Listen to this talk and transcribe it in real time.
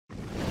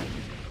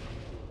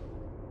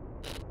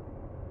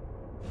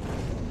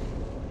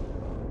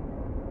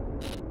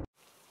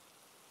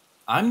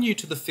I'm new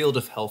to the field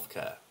of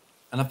healthcare,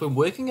 and I've been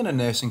working in a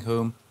nursing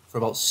home for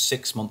about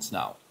 6 months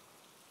now.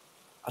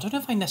 I don't know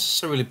if I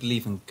necessarily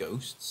believe in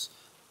ghosts,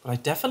 but I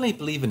definitely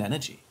believe in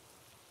energy.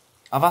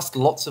 I've asked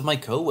lots of my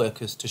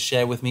co-workers to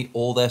share with me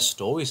all their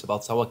stories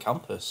about our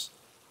campus.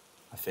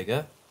 I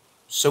figure,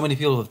 so many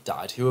people have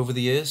died here over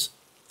the years,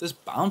 there's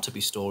bound to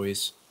be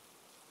stories.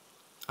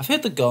 I've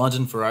heard the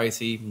garden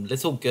variety,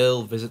 little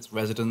girl visits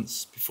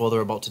residents before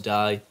they're about to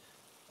die,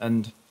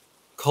 and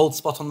cold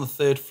spot on the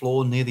third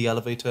floor near the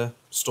elevator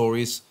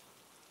stories,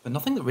 but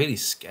nothing that really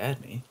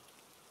scared me.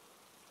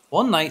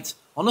 One night,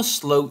 on a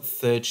slow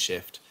third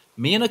shift,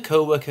 me and a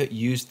co-worker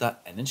used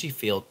that energy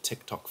field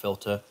TikTok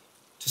filter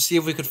to see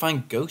if we could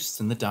find ghosts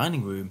in the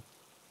dining room,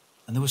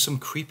 and there were some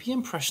creepy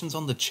impressions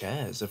on the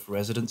chairs of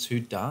residents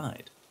who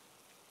died.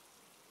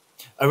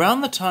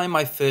 Around the time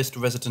my first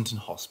resident in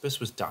hospice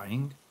was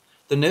dying,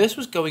 the nurse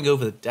was going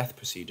over the death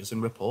procedures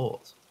and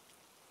reports.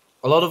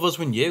 A lot of us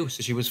were new,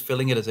 so she was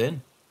filling us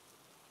in.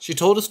 She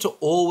told us to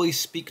always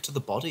speak to the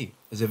body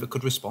as if it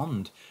could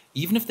respond,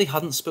 even if they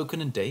hadn't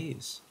spoken in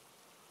days,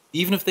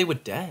 even if they were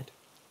dead.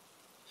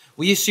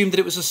 We assumed that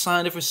it was a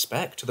sign of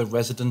respect to the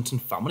resident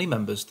and family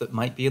members that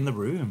might be in the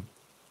room.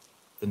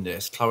 The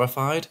nurse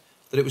clarified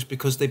that it was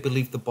because they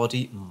believed the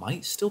body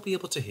might still be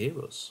able to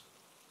hear us.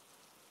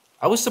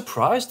 I was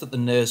surprised that the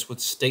nurse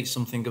would state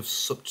something of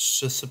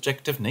such a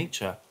subjective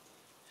nature,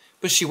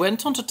 but she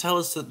went on to tell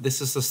us that this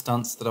is the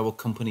stance that our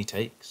company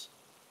takes.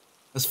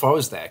 As far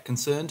as they're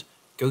concerned,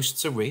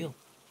 ghosts are real.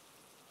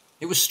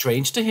 It was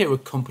strange to hear a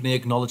company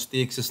acknowledge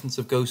the existence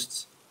of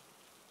ghosts.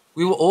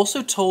 We were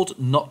also told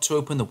not to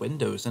open the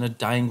windows in a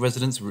dying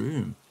resident's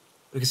room,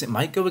 because it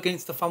might go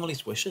against the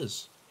family's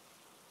wishes.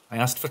 I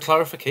asked for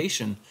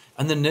clarification,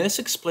 and the nurse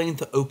explained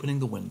that opening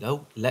the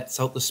window lets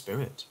out the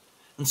spirit,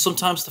 and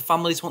sometimes the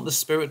families want the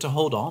spirit to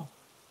hold on.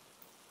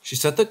 She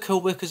said that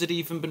co-workers had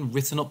even been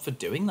written up for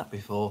doing that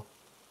before.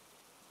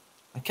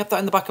 I kept that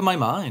in the back of my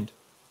mind.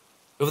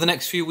 Over the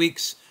next few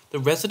weeks, the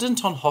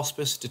resident on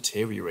hospice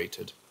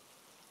deteriorated.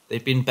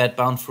 They'd been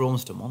bedbound for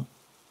almost a month.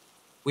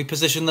 We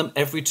positioned them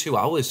every 2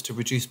 hours to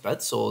reduce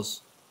bed sores.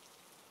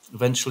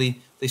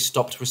 Eventually, they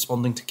stopped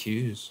responding to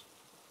cues.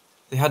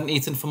 They hadn't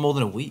eaten for more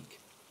than a week.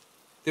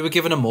 They were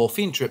given a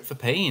morphine drip for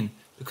pain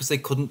because they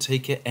couldn't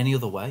take it any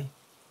other way,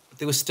 but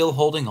they were still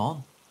holding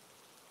on.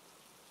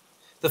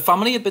 The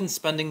family had been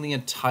spending the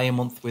entire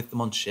month with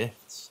them on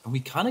shifts, and we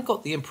kind of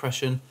got the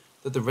impression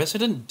that the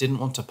resident didn't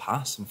want to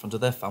pass in front of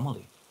their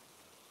family.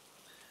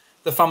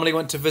 The family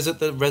went to visit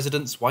the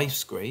resident's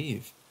wife's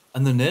grave,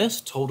 and the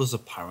nurse told us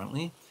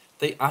apparently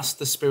they asked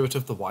the spirit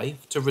of the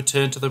wife to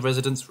return to the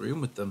resident's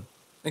room with them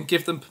and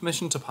give them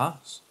permission to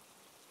pass.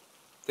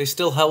 They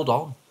still held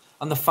on,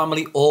 and the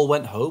family all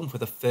went home for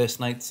the first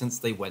night since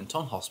they went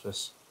on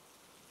hospice.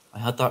 I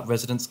had that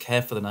resident's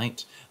care for the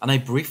night, and I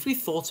briefly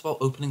thought about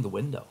opening the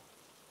window.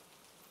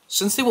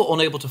 Since they were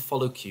unable to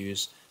follow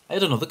cues, I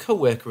had another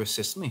co-worker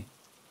assist me.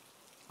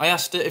 I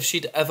asked her if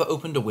she'd ever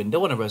opened a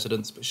window on a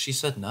residence, but she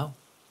said no.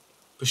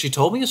 But she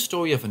told me a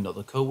story of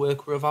another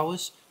co-worker of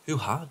ours who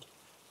had.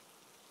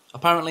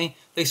 Apparently,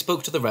 they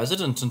spoke to the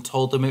resident and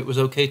told them it was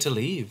okay to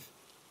leave,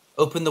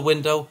 opened the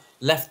window,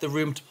 left the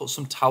room to put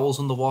some towels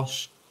on the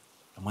wash,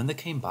 and when they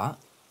came back,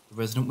 the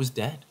resident was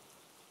dead.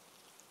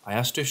 I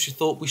asked her if she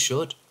thought we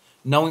should,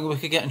 knowing we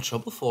could get in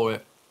trouble for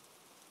it.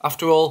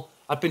 After all,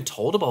 I'd been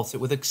told about it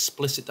with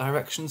explicit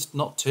directions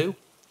not to.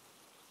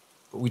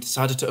 But we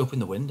decided to open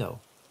the window.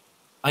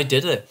 I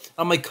did it,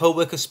 and my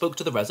co-worker spoke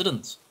to the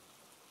residents.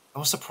 I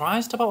was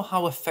surprised about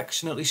how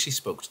affectionately she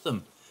spoke to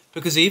them,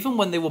 because even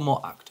when they were more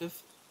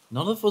active,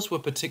 none of us were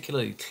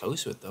particularly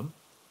close with them.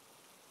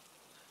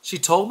 She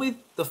told me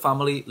the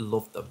family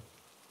loved them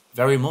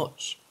very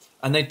much,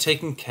 and they'd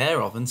taken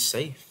care of and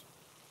safe,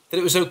 that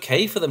it was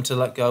okay for them to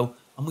let go,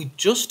 and we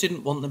just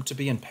didn't want them to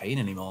be in pain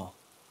anymore.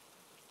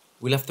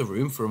 We left the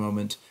room for a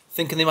moment,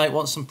 thinking they might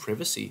want some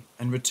privacy,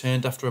 and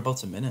returned after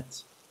about a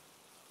minute.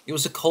 It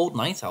was a cold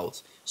night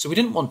out, so we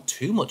didn't want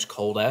too much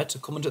cold air to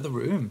come into the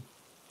room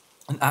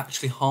and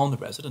actually harm the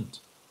resident.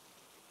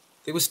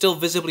 They were still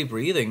visibly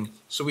breathing,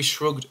 so we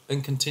shrugged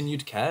and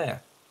continued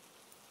care.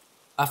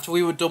 After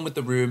we were done with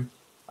the room,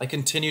 I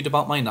continued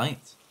about my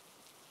night.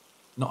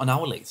 Not an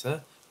hour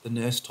later, the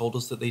nurse told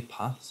us that they'd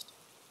passed.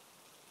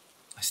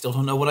 I still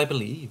don't know what I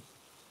believe,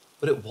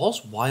 but it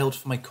was wild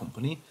for my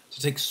company to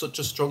take such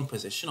a strong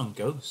position on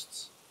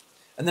ghosts,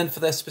 and then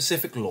for their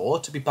specific lore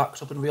to be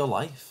backed up in real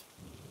life.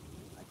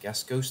 I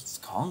guess ghosts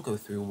can't go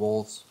through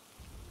walls.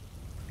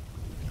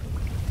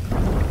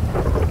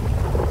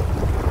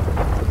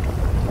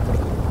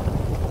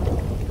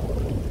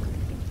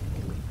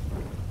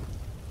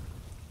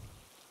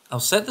 I'll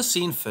set the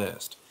scene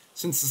first,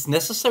 since it's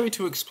necessary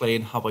to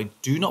explain how I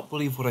do not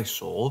believe what I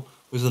saw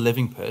was a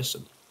living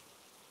person.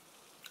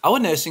 Our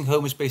nursing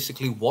home is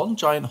basically one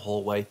giant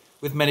hallway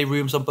with many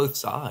rooms on both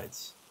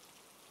sides.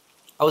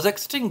 I was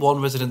exiting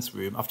one resident's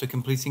room after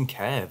completing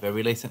care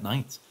very late at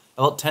night,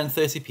 about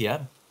 10:30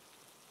 p.m.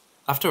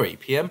 After 8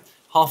 p.m,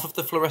 half of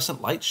the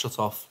fluorescent lights shut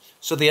off,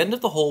 so the end of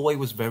the hallway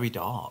was very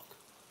dark.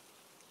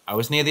 I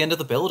was near the end of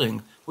the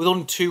building, with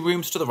only 2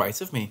 rooms to the right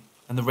of me,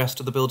 and the rest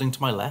of the building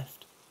to my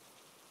left.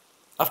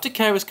 After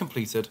care is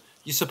completed,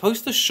 you're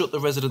supposed to shut the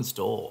residence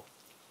door,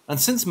 and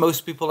since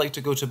most people like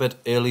to go to bed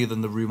earlier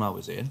than the room I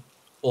was in,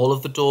 all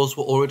of the doors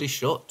were already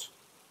shut.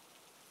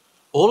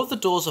 All of the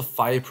doors are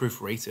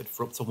fireproof rated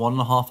for up to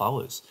 1.5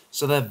 hours,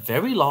 so they're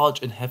very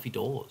large and heavy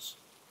doors.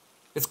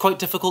 It's quite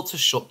difficult to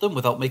shut them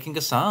without making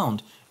a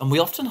sound, and we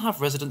often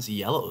have residents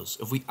yell at us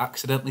if we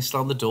accidentally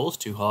slam the doors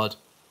too hard.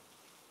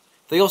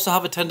 They also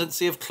have a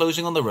tendency of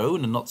closing on their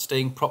own and not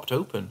staying propped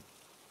open.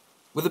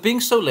 With it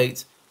being so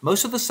late,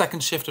 most of the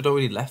second shift had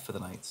already left for the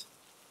night.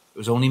 It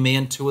was only me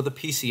and 2 other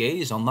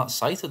PCAs on that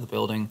side of the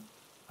building,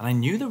 and I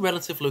knew the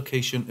relative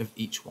location of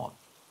each one.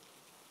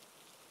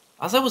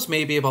 As I was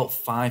maybe about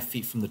 5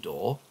 feet from the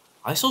door,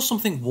 I saw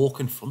something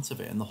walk in front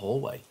of it in the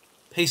hallway,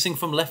 pacing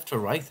from left to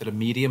right at a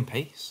medium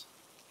pace.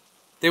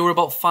 They were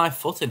about 5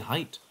 foot in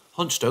height,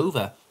 hunched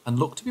over, and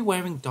looked to be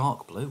wearing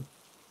dark blue.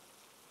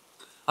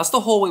 As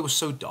the hallway was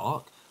so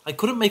dark, I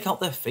couldn't make out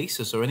their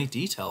faces or any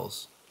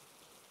details.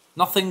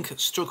 Nothing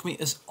struck me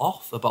as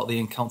off about the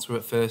encounter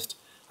at first.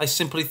 I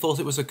simply thought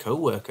it was a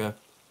co-worker,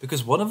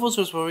 because one of us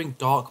was wearing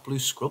dark blue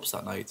scrubs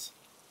that night.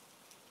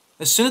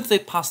 As soon as they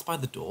passed by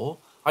the door,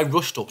 I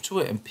rushed up to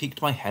it and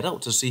peeked my head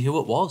out to see who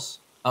it was,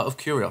 out of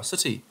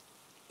curiosity,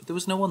 but there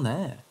was no one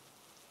there.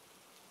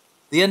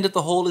 The end of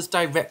the hall is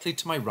directly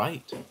to my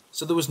right,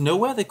 so there was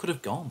nowhere they could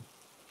have gone.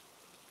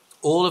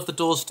 All of the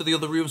doors to the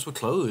other rooms were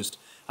closed,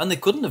 and they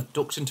couldn't have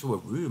ducked into a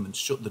room and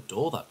shut the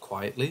door that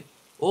quietly,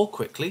 or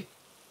quickly.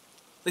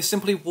 They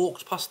simply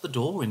walked past the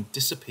door and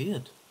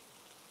disappeared.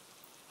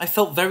 I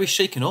felt very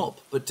shaken up,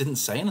 but didn't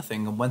say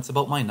anything and went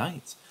about my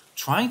night,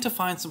 trying to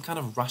find some kind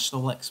of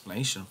rational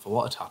explanation for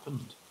what had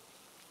happened.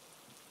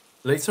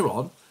 Later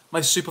on,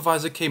 my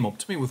supervisor came up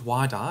to me with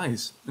wide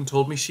eyes and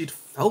told me she'd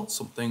felt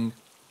something.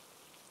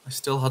 I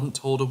still hadn't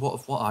told her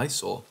what I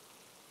saw.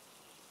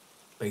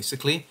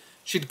 Basically,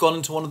 she'd gone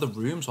into one of the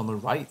rooms on the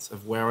right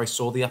of where I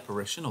saw the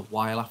apparition a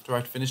while after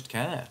I'd finished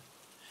care,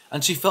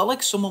 and she felt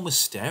like someone was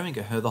staring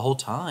at her the whole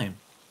time,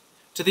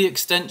 to the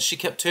extent she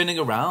kept turning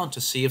around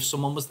to see if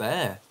someone was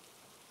there.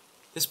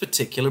 This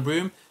particular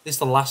room is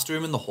the last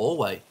room in the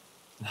hallway,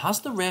 and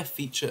has the rare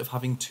feature of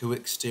having 2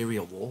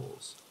 exterior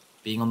walls,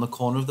 being on the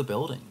corner of the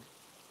building.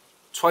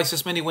 Twice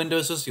as many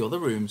windows as the other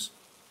rooms.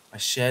 I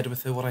shared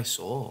with her what I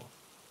saw.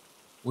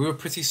 We were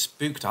pretty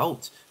spooked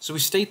out, so we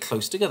stayed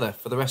close together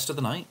for the rest of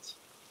the night.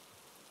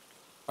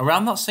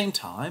 Around that same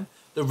time,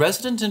 the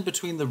resident in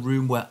between the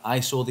room where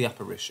I saw the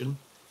apparition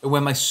and where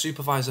my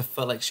supervisor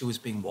felt like she was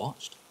being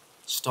watched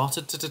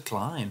started to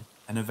decline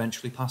and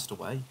eventually passed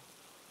away.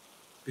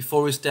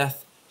 Before his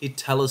death, he'd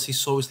tell us he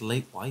saw his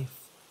late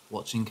wife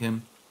watching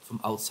him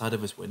from outside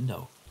of his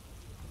window.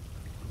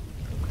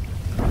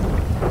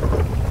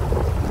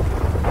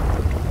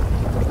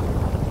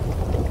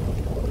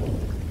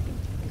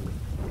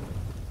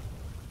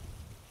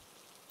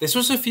 This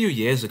was a few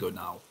years ago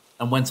now,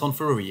 and went on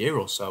for a year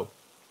or so.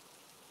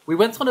 We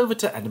went on over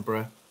to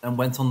Edinburgh and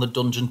went on the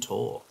dungeon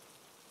tour.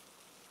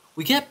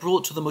 We get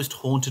brought to the most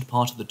haunted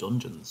part of the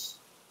dungeons.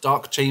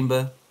 Dark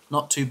chamber,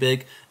 not too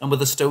big, and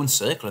with a stone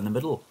circle in the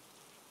middle.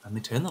 And they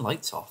turn the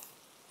lights off.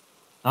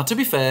 Now to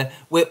be fair,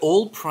 we're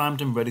all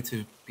primed and ready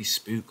to be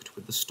spooked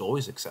with the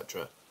stories,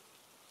 etc.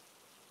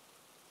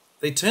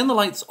 They turn the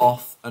lights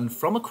off, and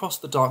from across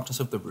the darkness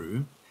of the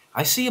room,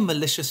 I see a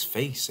malicious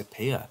face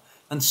appear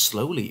and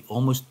slowly,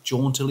 almost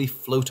jauntily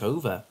float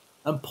over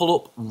and pull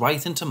up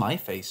right into my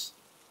face.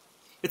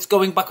 It's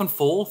going back and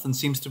forth and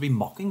seems to be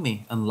mocking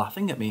me and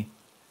laughing at me,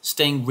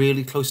 staying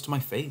really close to my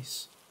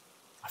face.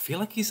 I feel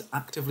like he's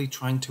actively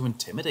trying to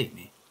intimidate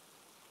me.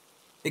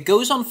 It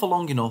goes on for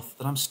long enough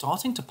that I'm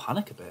starting to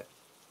panic a bit,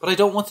 but I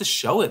don't want to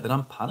show it that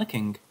I'm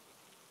panicking.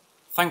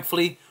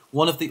 Thankfully,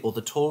 one of the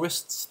other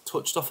tourists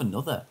touched off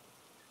another.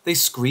 They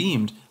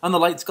screamed and the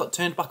lights got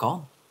turned back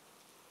on.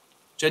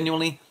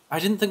 Genuinely, I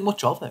didn't think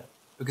much of it,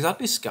 because I'd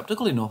be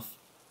skeptical enough,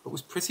 but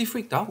was pretty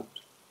freaked out.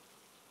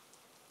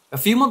 A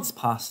few months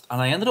passed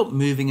and I ended up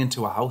moving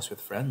into a house with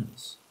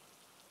friends.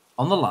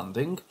 On the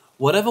landing,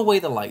 whatever way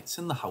the lights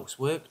in the house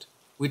worked,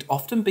 we'd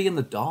often be in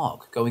the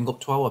dark going up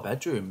to our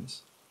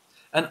bedrooms.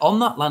 And on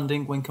that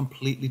landing, when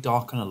completely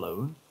dark and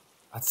alone,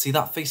 I'd see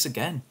that face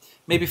again,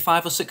 maybe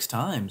 5 or 6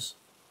 times.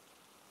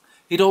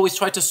 He'd always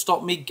try to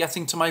stop me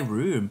getting to my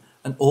room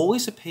and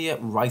always appear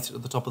right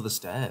at the top of the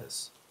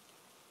stairs.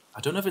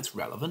 I don't know if it's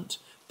relevant,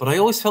 but I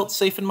always felt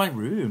safe in my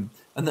room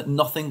and that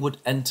nothing would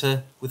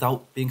enter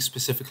without being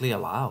specifically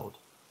allowed.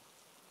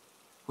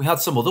 We had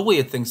some other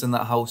weird things in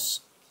that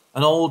house.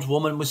 An old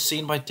woman was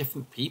seen by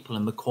different people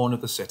in the corner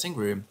of the sitting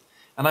room,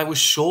 and I was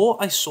sure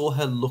I saw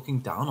her looking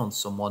down on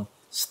someone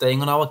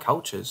staying on our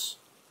couches.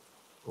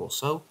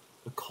 Also,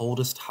 the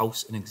coldest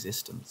house in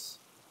existence.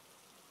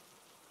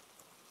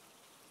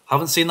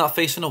 Haven't seen that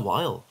face in a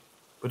while,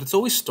 but it's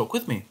always stuck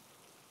with me.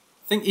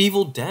 Think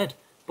Evil Dead,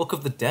 Book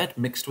of the Dead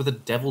mixed with a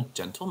devil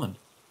gentleman.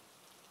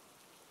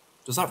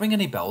 Does that ring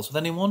any bells with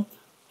anyone?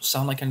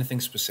 Sound like anything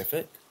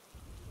specific?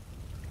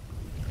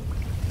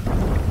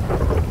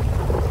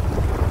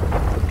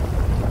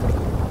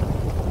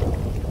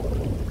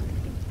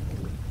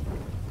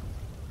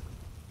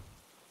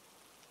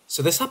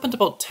 So this happened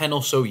about 10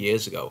 or so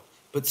years ago,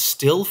 but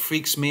still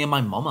freaks me and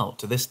my mum out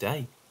to this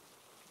day.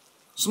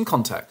 Some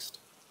context.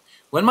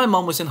 When my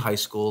mum was in high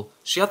school,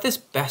 she had this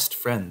best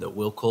friend that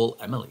we'll call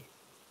Emily.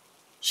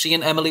 She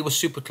and Emily were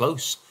super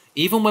close,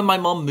 even when my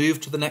mum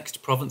moved to the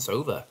next province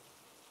over.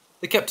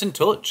 They kept in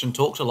touch and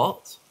talked a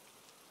lot.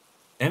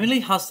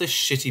 Emily has this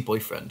shitty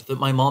boyfriend that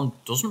my mum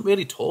doesn't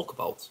really talk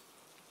about.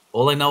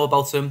 All I know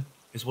about him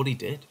is what he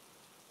did.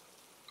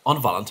 On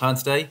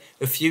Valentine's Day,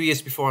 a few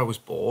years before I was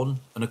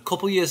born, and a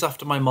couple years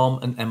after my mum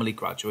and Emily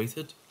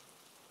graduated,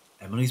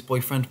 Emily's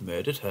boyfriend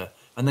murdered her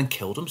and then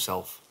killed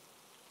himself.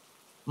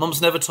 Mum's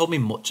never told me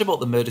much about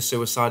the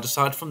murder-suicide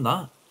aside from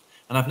that,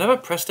 and I've never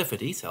pressed her for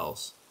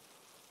details.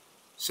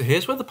 So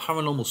here's where the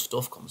paranormal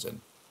stuff comes in.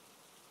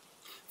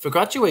 For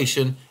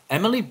graduation,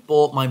 Emily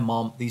bought my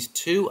mum these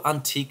 2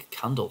 antique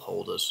candle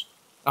holders.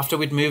 After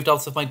we'd moved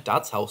out of my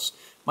dad's house,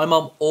 my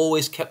mum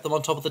always kept them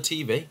on top of the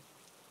TV.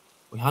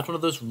 We had one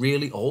of those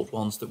really old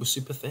ones that was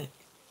super thick.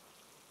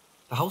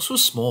 The house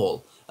was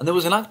small, and there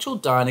was an actual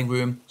dining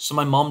room, so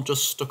my mum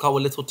just stuck our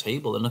little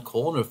table in a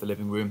corner of the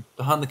living room,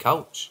 behind the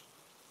couch.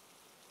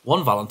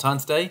 One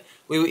Valentine's Day,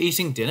 we were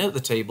eating dinner at the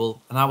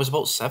table, and I was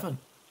about 7.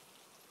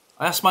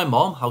 I asked my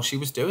mum how she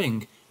was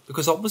doing,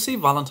 because obviously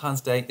Valentine's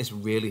Day is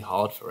really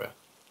hard for her.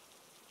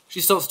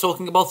 She starts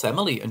talking about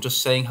Emily and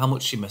just saying how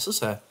much she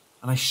misses her,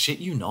 and I shit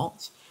you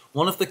not,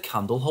 one of the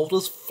candle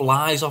holders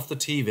flies off the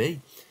TV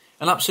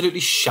and absolutely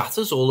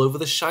shatters all over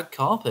the shag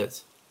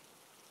carpet.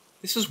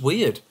 This is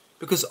weird,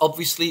 because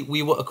obviously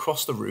we were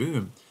across the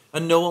room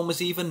and no one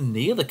was even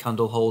near the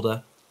candle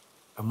holder.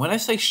 And when I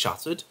say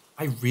shattered,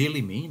 I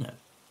really mean it.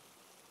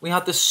 We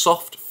had this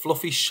soft,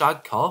 fluffy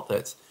shag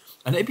carpet,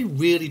 and it'd be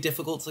really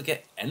difficult to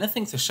get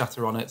anything to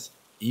shatter on it,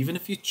 even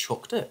if you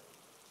chucked it.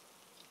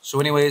 So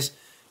anyways,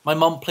 my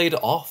mum played it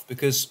off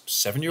because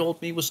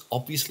 7-year-old me was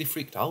obviously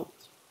freaked out.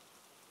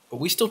 But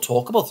we still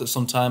talk about it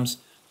sometimes,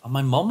 and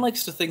my mum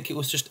likes to think it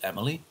was just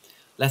Emily,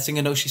 letting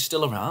her know she's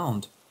still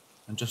around,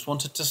 and just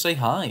wanted to say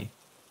hi.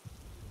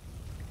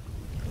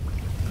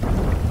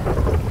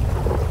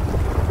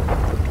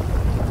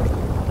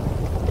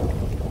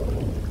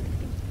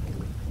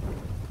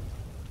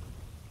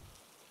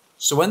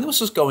 So when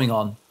this was going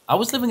on, I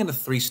was living in a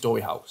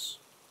 3-story house.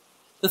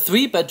 The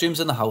 3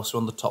 bedrooms in the house were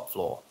on the top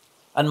floor,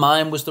 and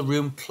mine was the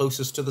room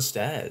closest to the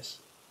stairs.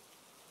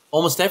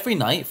 Almost every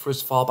night, for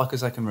as far back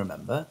as I can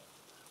remember,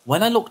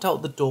 when I looked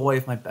out the doorway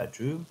of my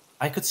bedroom,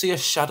 I could see a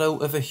shadow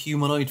of a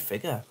humanoid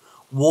figure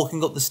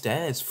walking up the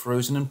stairs,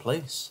 frozen in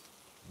place.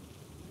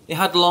 It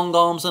had long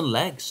arms and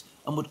legs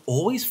and would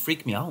always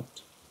freak me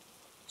out.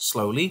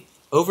 Slowly,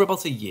 over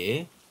about a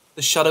year,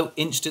 the shadow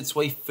inched its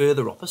way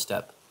further up a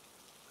step.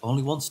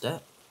 Only 1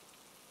 step.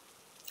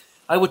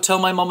 I would tell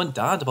my mum and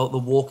dad about the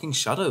walking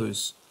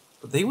shadows,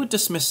 but they would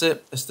dismiss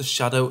it as the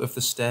shadow of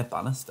the stair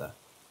banister.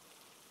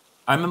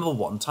 I remember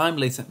one time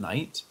late at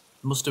night,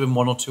 it must have been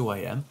 1 or 2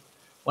 a.m,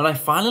 when I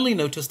finally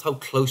noticed how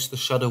close the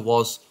shadow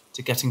was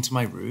to getting to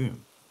my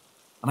room,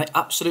 and I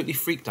absolutely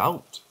freaked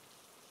out.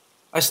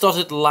 I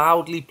started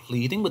loudly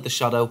pleading with the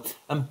shadow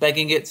and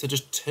begging it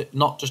to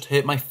not just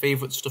hurt my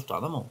favourite stuffed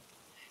animal,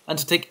 and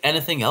to take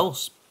anything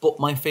else but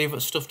my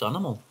favourite stuffed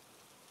animal.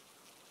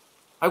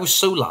 I was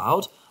so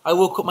loud, I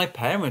woke up my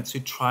parents,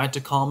 who tried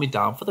to calm me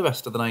down for the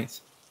rest of the night.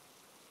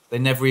 They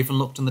never even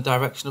looked in the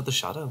direction of the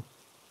shadow.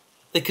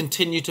 They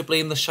continued to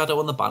blame the shadow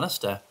on the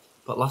banister,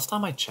 but last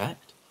time I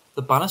checked,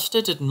 the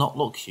banister did not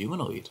look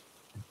humanoid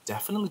and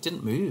definitely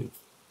didn't move.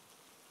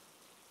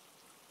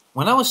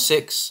 When I was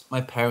 6,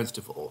 my parents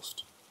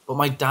divorced, but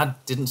my dad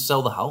didn't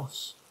sell the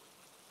house.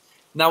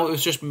 Now it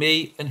was just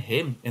me and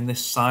him in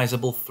this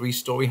sizable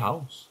 3-story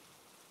house.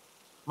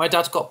 My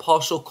dad got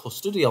partial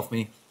custody of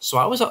me, so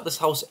I was at this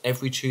house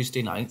every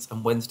Tuesday night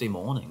and Wednesday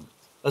morning,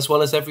 as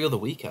well as every other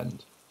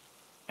weekend.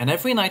 And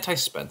every night I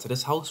spent at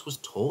his house was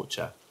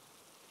torture.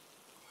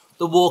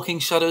 The walking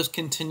shadows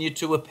continued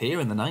to appear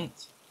in the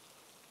night.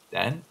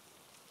 Then,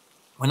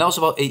 when I was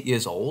about 8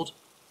 years old,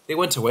 they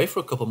went away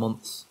for a couple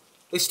months.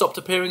 They stopped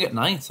appearing at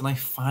night and I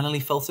finally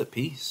felt at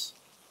peace.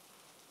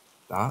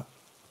 That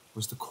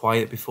was the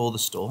quiet before the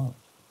storm.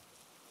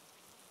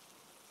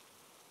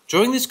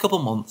 During these couple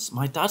months,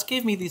 my dad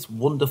gave me this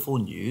wonderful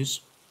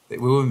news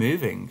that we were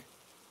moving.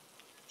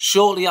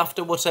 Shortly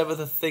after whatever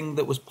the thing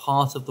that was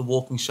part of the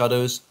walking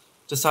shadows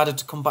decided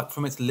to come back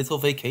from its little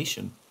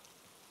vacation.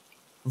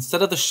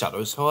 Instead of the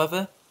shadows,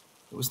 however,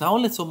 it was now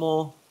a little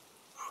more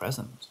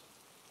present.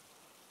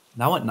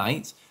 Now at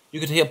night, you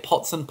could hear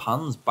pots and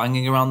pans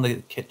banging around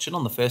the kitchen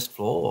on the 1st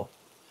floor,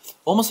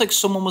 almost like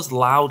someone was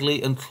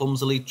loudly and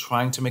clumsily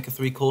trying to make a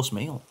 3-course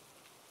meal.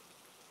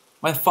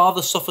 My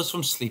father suffers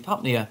from sleep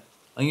apnea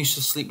and used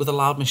to sleep with a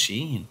loud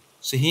machine,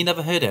 so he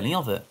never heard any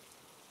of it,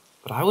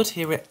 but I would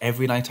hear it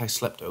every night I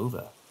slept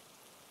over.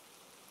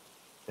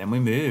 Then we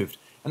moved,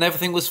 and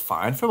everything was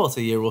fine for about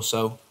a year or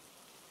so.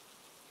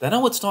 Then I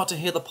would start to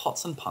hear the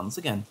pots and pans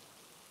again.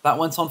 That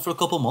went on for a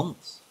couple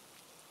months.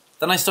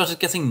 Then I started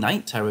getting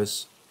night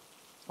terrors.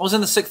 I was in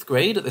the 6th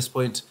grade at this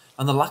point,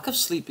 and the lack of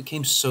sleep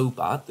became so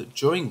bad that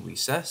during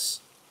recess,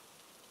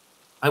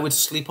 I would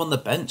sleep on the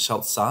bench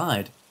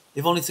outside,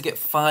 if only to get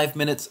 5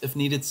 minutes of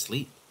needed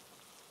sleep.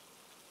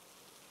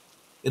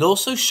 It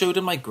also showed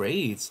in my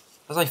grades,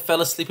 as I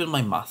fell asleep in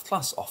my math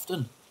class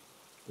often.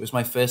 It was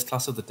my first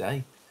class of the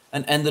day,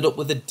 and ended up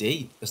with a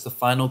D as the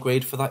final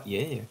grade for that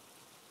year.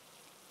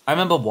 I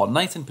remember one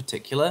night in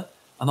particular,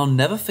 and I'll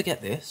never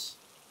forget this.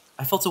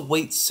 I felt a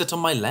weight sit on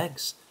my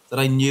legs that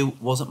I knew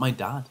wasn't my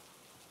dad.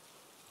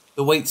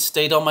 The weight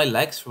stayed on my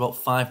legs for about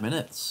 5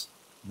 minutes,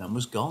 and then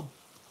was gone.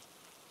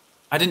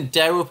 I didn't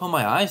dare open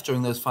my eyes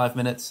during those 5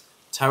 minutes,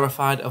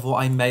 terrified of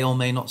what I may or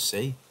may not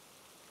see.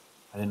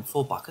 I didn't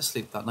fall back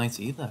asleep that night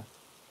either.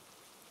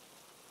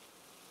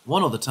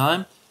 One other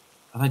time,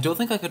 and I don't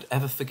think I could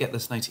ever forget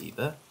this night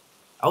either,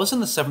 I was in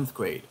the 7th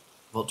grade,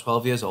 about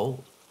 12 years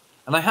old,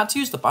 and I had to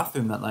use the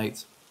bathroom that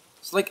night.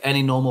 So like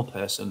any normal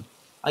person,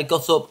 I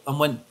got up and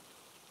went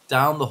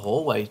down the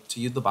hallway to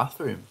use the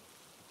bathroom.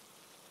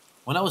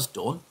 When I was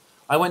done,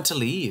 I went to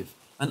leave,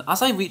 and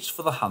as I reached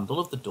for the handle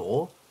of the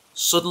door,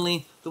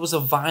 suddenly there was a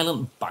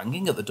violent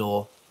banging at the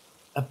door.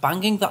 A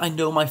banging that I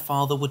know my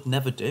father would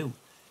never do,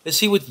 as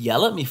he would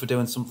yell at me for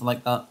doing something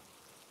like that.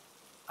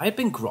 I had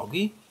been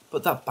groggy,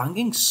 but that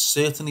banging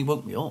certainly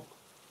woke me up.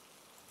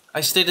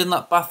 I stayed in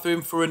that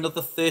bathroom for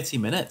another 30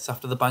 minutes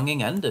after the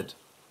banging ended.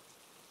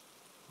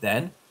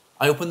 Then,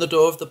 I opened the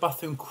door of the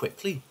bathroom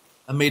quickly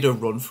and made a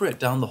run for it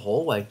down the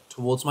hallway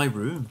towards my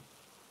room.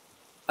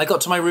 I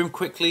got to my room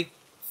quickly,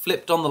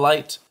 flipped on the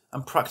light,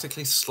 and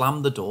practically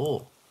slammed the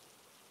door.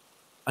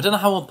 I don't know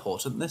how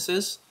important this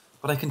is,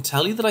 but I can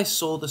tell you that I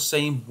saw the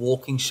same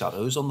walking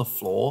shadows on the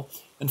floor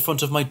in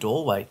front of my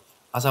doorway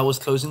as I was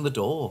closing the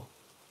door.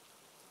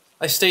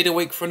 I stayed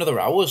awake for another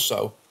hour or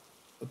so,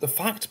 but the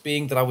fact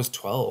being that I was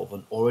 12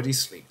 and already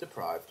sleep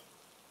deprived.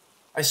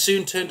 I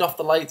soon turned off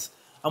the light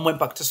and went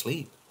back to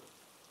sleep.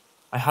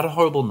 I had a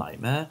horrible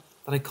nightmare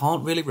that I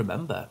can't really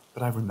remember,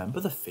 but I remember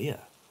the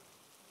fear.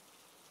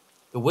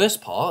 The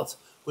worst part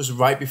was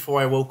right before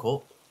I woke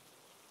up.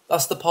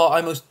 That's the part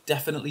I most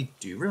definitely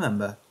do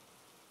remember.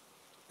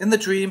 In the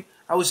dream,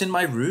 I was in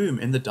my room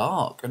in the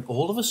dark, and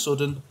all of a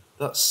sudden,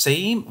 that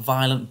same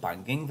violent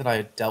banging that I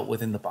had dealt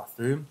with in the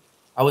bathroom,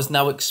 I was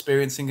now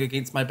experiencing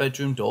against my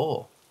bedroom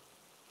door.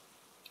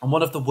 And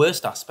one of the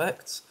worst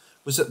aspects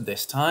was that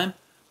this time,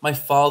 my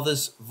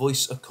father's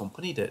voice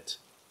accompanied it,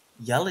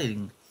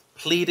 yelling,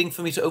 pleading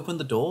for me to open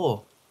the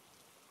door.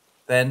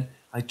 Then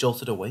I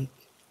jolted awake.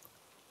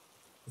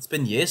 It's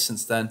been years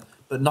since then,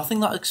 but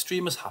nothing that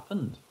extreme has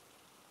happened.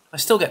 I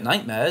still get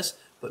nightmares,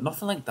 but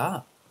nothing like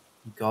that.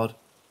 God,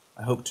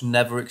 I hope to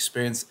never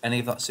experience any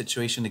of that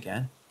situation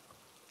again.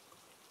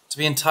 To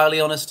be entirely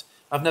honest,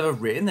 I've never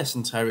written this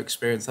entire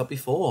experience out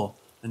before,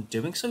 and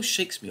doing so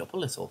shakes me up a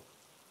little.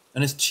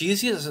 And as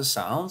cheesy as it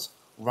sounds,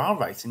 while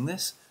writing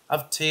this,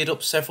 I've teared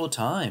up several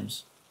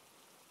times.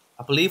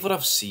 I believe what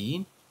I've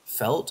seen,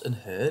 felt and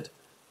heard,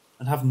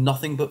 and have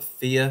nothing but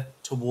fear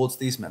towards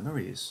these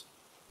memories.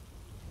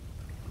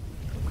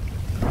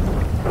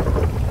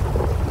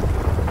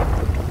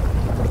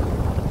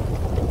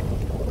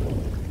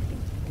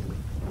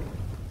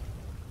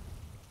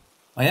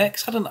 My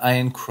ex had an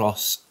Iron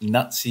Cross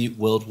Nazi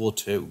World War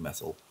II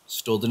medal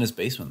stored in his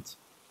basement.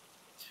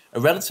 A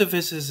relative of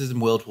his in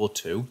World War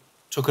II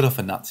took it off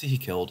a Nazi he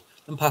killed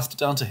and passed it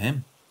down to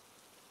him.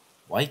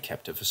 Why he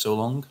kept it for so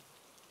long?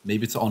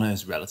 Maybe to honour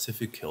his relative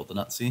who killed the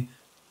Nazi?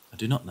 I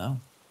do not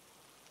know.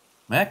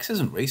 My ex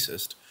isn't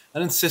racist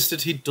and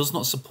insisted he does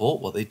not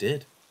support what they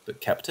did, but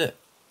kept it.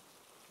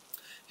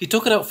 He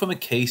took it out from a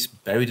case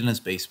buried in his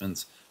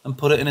basement and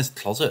put it in his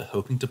closet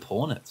hoping to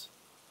pawn it.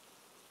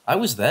 I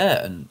was there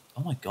and,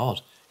 oh my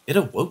god, it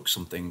awoke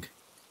something.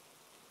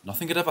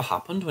 Nothing had ever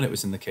happened when it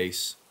was in the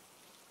case.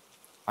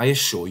 I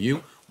assure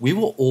you, we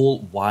were all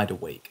wide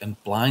awake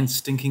and blind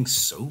stinking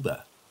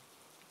sober.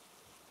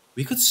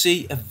 We could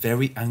see a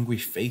very angry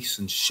face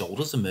and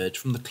shoulders emerge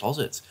from the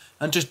closet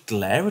and just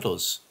glare at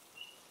us.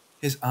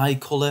 His eye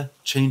colour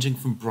changing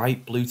from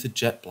bright blue to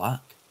jet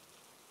black.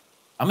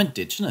 I'm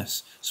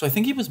indigenous, so I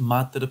think he was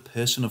mad that a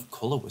person of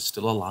colour was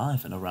still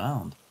alive and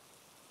around.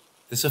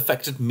 This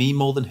affected me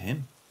more than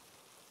him.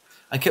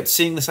 I kept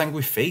seeing this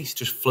angry face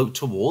just float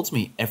towards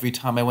me every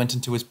time I went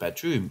into his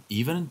bedroom,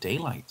 even in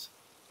daylight.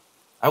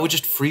 I would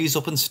just freeze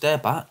up and stare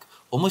back,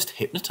 almost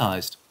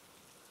hypnotised.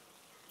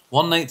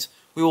 One night,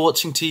 we were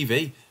watching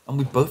TV, and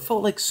we both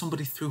felt like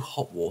somebody threw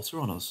hot water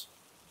on us.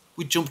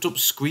 We jumped up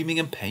screaming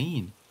in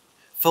pain.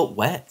 Felt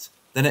wet,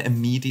 then it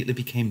immediately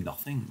became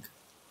nothing.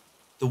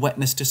 The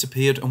wetness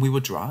disappeared and we were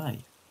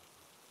dry.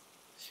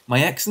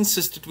 My ex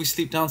insisted we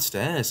sleep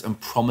downstairs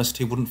and promised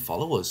he wouldn't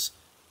follow us.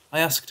 I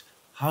asked,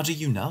 "How do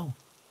you know?"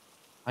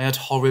 I had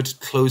horrid,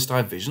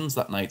 closed-eye visions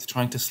that night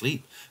trying to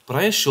sleep, but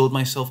I assured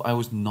myself I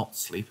was not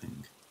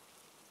sleeping.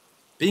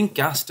 Being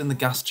gassed in the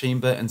gas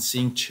chamber and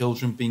seeing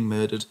children being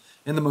murdered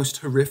in the most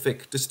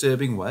horrific,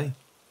 disturbing way.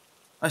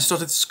 I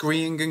started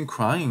screaming and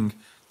crying,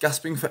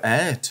 gasping for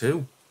air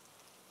too.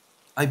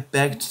 I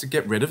begged to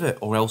get rid of it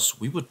or else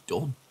we were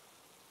done.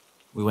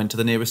 We went to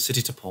the nearest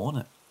city to pawn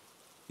it.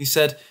 He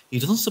said he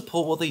doesn't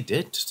support what they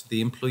did to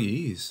the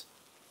employees.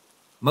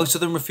 Most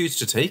of them refused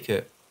to take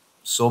it.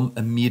 Some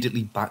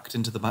immediately backed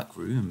into the back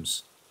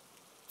rooms.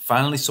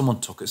 Finally,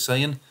 someone took it,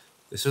 saying,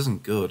 "This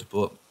isn't good,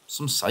 but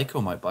some psycho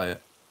might buy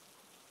it."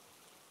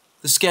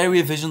 The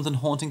scarier visions and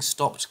hauntings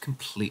stopped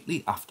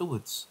completely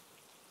afterwards.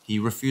 He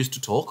refused to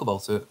talk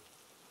about it.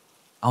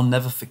 I'll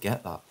never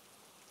forget that.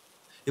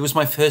 It was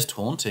my first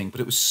haunting,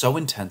 but it was so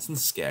intense and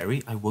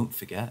scary I won't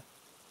forget.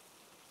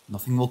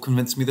 Nothing will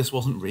convince me this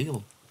wasn't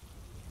real.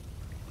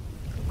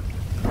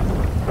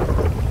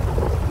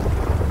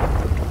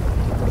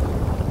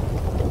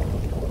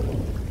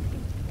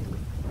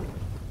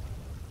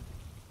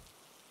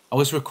 I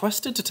was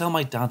requested to tell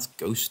my dad's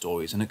ghost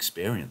stories and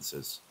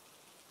experiences.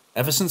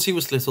 Ever since he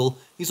was little,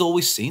 he's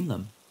always seen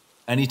them.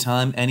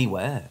 Anytime,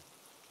 anywhere.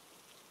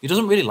 He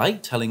doesn't really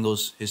like telling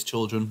us, his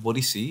children, what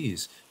he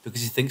sees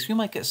because he thinks we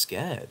might get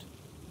scared.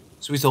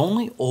 So he's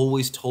only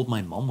always told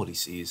my mom what he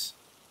sees.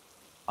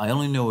 I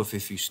only know of a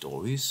few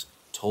stories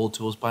told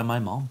to us by my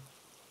mom.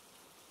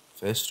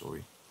 First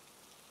story.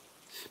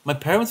 My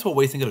parents were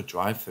waiting at a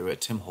drive-thru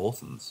at Tim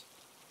Hortons.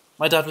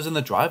 My dad was in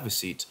the driver's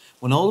seat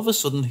when all of a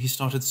sudden he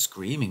started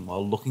screaming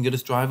while looking at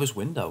his driver's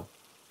window.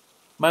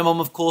 My mum,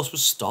 of course,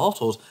 was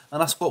startled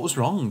and asked what was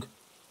wrong.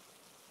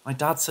 My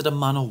dad said a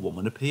man or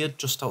woman appeared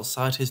just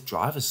outside his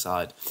driver's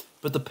side,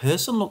 but the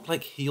person looked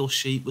like he or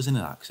she was in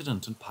an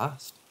accident and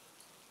passed.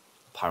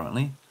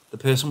 Apparently, the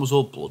person was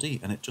all bloody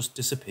and it just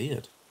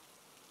disappeared.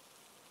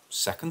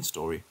 Second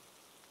story.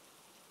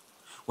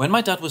 When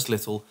my dad was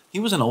little, he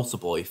was an altar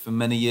boy for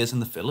many years in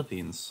the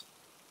Philippines.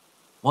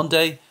 One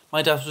day,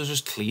 my dad was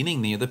just cleaning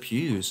near the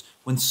pews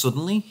when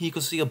suddenly he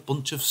could see a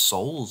bunch of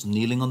souls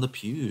kneeling on the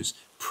pews,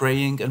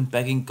 praying and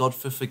begging God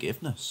for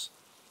forgiveness.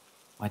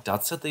 My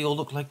dad said they all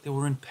looked like they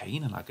were in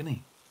pain and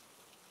agony.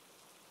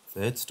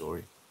 Third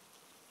story.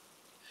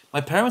 My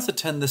parents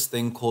attend this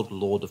thing called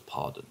Lord of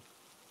Pardon.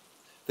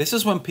 This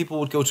is when people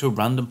would go to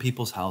random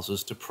people's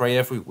houses to pray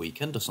every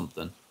weekend or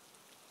something.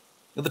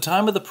 At the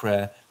time of the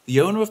prayer,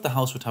 the owner of the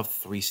house would have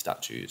 3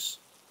 statues: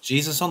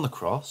 Jesus on the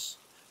cross,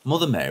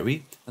 Mother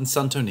Mary, and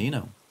Santo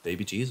Nino,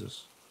 baby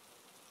Jesus.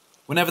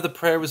 Whenever the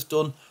prayer was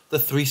done, the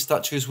 3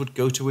 statues would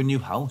go to a new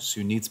house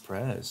who needs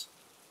prayers.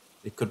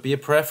 It could be a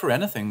prayer for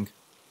anything.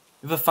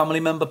 If a family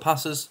member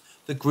passes,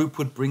 the group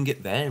would bring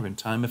it there in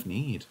time of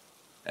need.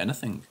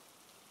 Anything.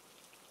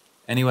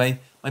 Anyway,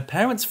 my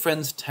parents'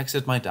 friends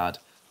texted my dad,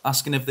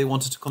 asking if they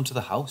wanted to come to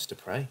the house to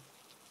pray.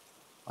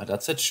 My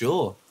dad said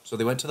sure, so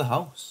they went to the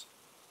house.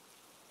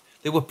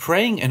 They were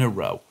praying in a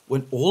row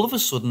when all of a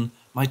sudden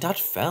my dad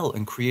fell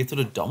and created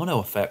a domino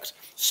effect,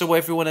 so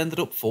everyone ended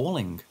up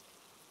falling.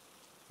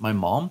 My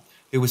mom,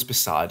 who was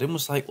beside him,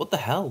 was like, "What the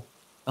hell?"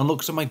 and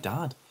looked at my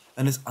dad,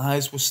 and his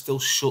eyes were still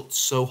shut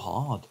so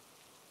hard.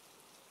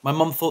 My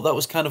mom thought that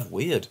was kind of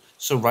weird,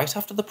 so right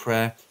after the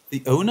prayer,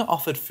 the owner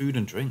offered food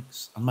and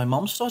drinks, and my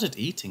mom started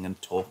eating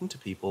and talking to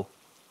people.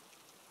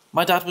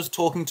 My dad was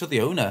talking to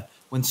the owner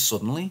when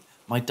suddenly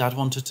my dad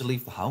wanted to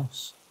leave the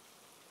house.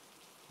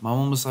 My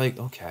mom was like,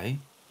 "Okay,"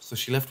 so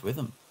she left with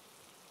him.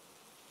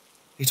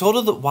 He told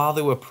her that while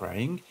they were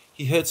praying,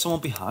 he heard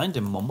someone behind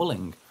him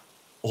mumbling,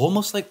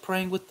 almost like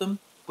praying with them,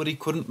 but he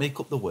couldn't make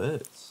up the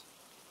words.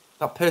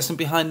 That person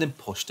behind him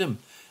pushed him,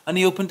 and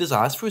he opened his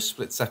eyes for a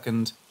split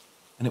second,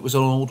 and it was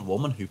an old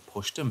woman who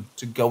pushed him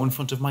to go in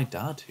front of my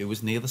dad, who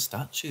was near the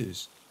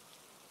statues.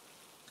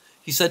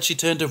 He said she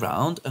turned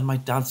around and my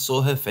dad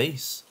saw her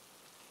face.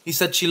 He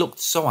said she looked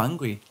so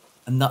angry,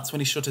 and that's when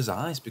he shut his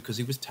eyes because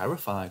he was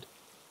terrified.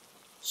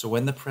 So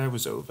when the prayer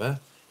was over,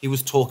 he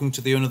was talking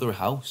to the owner of the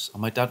house,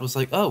 and my dad was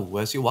like, "Oh,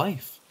 where's your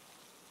wife?"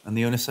 And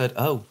the owner said,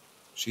 "Oh,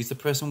 she's the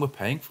person we're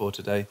paying for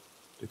today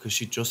because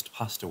she just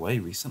passed away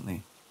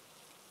recently."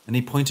 And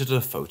he pointed at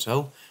a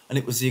photo, and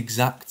it was the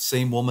exact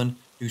same woman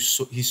who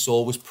he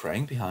saw was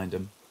praying behind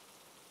him.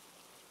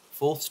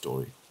 Fourth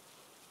story.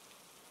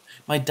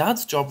 My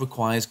dad's job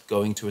requires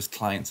going to his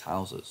clients'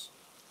 houses.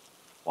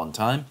 One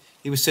time,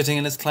 he was sitting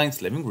in his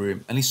client's living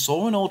room and he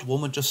saw an old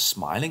woman just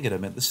smiling at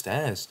him at the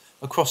stairs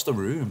across the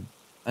room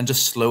and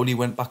just slowly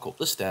went back up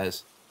the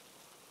stairs.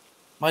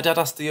 My dad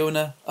asked the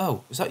owner,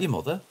 "Oh, is that your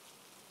mother?"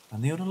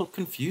 And the owner looked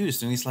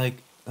confused and he's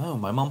like, "Oh,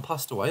 my mom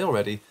passed away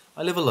already.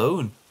 I live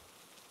alone."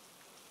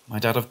 My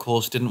dad, of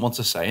course, didn't want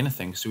to say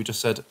anything, so he just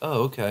said,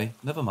 "Oh, okay,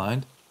 never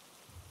mind."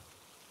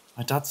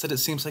 My dad said it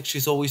seems like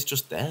she's always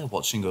just there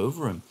watching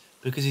over him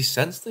because he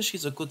sensed that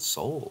she's a good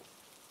soul.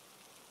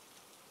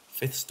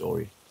 Fifth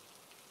story.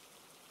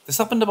 This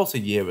happened about a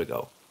year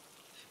ago.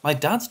 My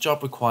dad's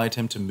job required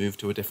him to move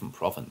to a different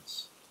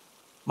province.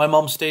 My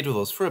mom stayed with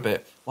us for a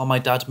bit while my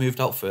dad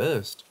moved out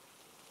first.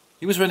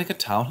 He was renting a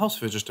townhouse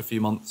for just a few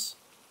months.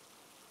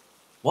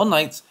 One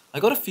night, I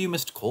got a few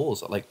missed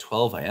calls at like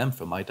 12 AM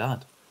from my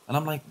dad, and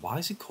I'm like, why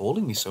is he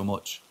calling me so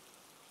much?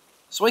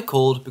 So I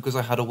called because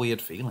I had a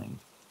weird feeling.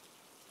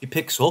 He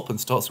picks up and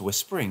starts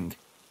whispering,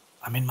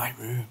 "I'm in my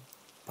room,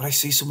 but I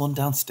see someone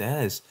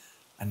downstairs,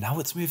 and now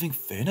it's moving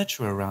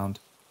furniture around.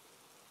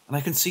 And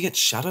I can see its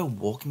shadow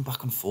walking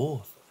back and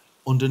forth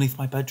underneath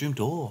my bedroom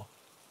door.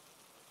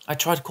 I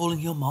tried calling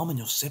your mom and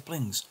your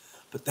siblings,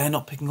 but they're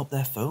not picking up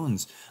their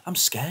phones. I'm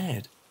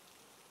scared."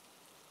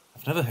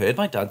 I've never heard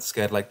my dad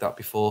scared like that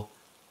before.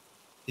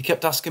 He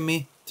kept asking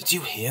me, "Did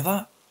you hear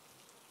that?"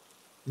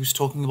 He was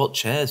talking about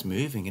chairs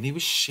moving and he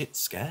was shit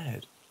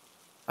scared.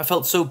 I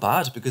felt so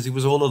bad because he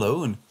was all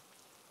alone.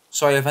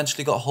 So I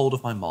eventually got hold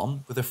of my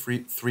mom with a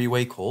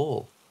three-way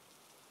call.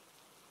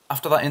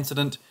 After that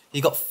incident,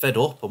 he got fed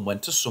up and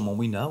went to someone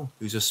we know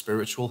who's a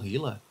spiritual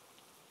healer.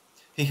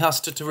 He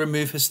asked her to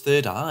remove his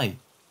third eye,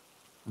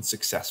 and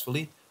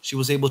successfully, she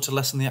was able to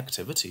lessen the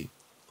activity.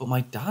 But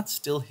my dad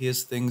still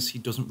hears things he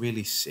doesn't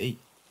really see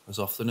as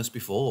often as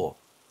before,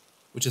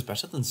 which is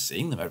better than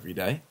seeing them every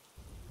day.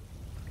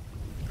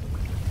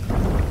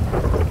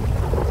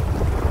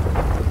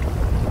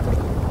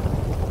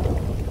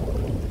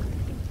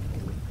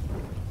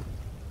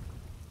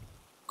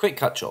 Quick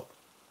catch up.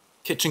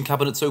 Kitchen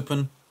cabinets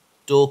open,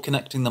 door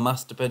connecting the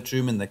master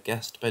bedroom and the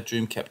guest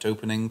bedroom kept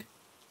opening,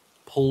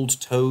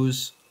 pulled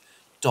toes,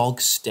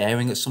 dog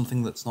staring at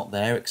something that's not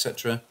there,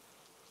 etc.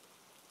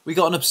 We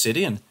got an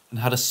obsidian and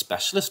had a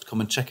specialist come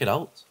and check it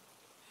out.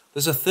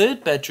 There's a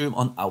third bedroom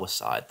on our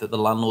side that the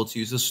landlords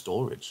use as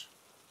storage.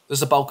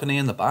 There's a balcony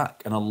in the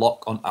back and a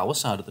lock on our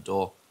side of the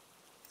door.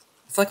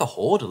 It's like a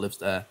hoarder lives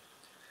there.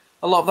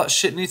 A lot of that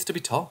shit needs to be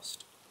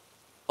tossed.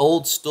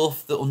 Old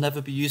stuff that will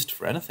never be used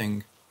for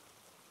anything.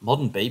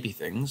 Modern baby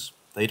things,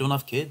 they don't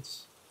have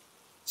kids.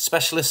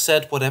 Specialist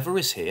said whatever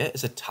is here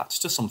is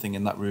attached to something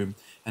in that room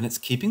and it's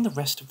keeping the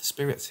rest of the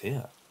spirits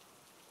here.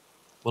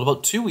 Well,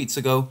 about 2 weeks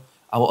ago,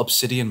 our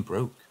obsidian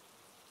broke.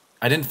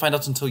 I didn't find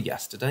out until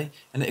yesterday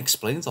and it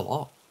explains a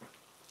lot.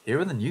 Here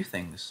are the new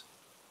things.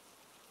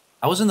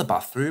 I was in the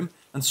bathroom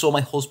and saw my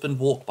husband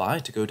walk by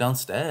to go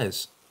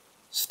downstairs.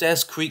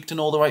 Stairs creaked in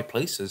all the right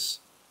places.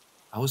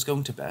 I was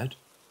going to bed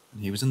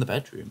and he was in the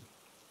bedroom.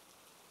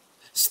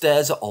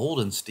 Stairs are old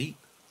and steep.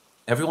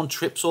 Everyone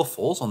trips or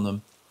falls on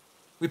them.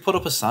 We put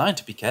up a sign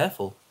to be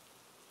careful.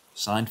 The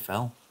sign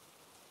fell.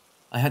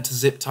 I had to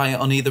zip tie it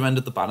on either end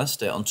of the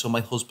banister until my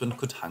husband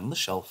could hang the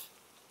shelf.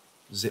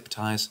 Zip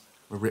ties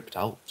were ripped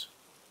out.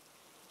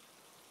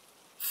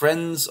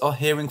 Friends are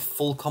hearing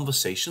full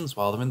conversations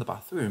while they're in the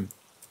bathroom.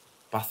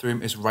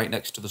 Bathroom is right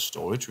next to the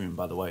storage room,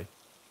 by the way.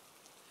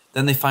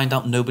 Then they find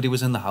out nobody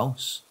was in the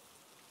house.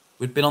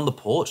 We'd been on the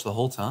porch the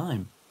whole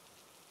time.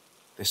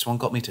 This one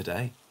got me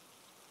today.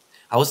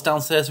 I was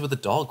downstairs with the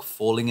dog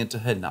falling into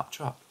her nap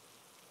trap.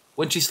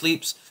 When she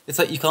sleeps, it's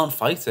like you can't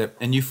fight it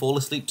and you fall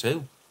asleep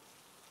too.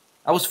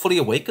 I was fully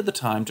awake at the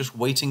time, just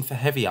waiting for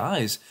heavy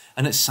eyes,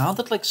 and it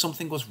sounded like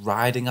something was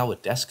riding our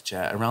desk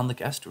chair around the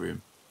guest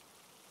room.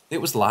 It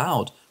was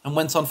loud and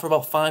went on for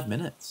about 5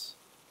 minutes.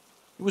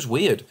 It was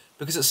weird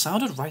because it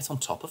sounded right on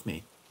top of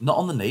me, not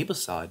on the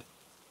neighbour's side.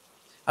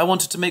 I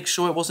wanted to make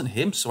sure it wasn't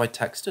him, so I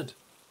texted.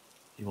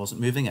 He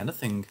wasn't moving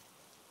anything.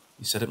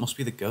 He said it must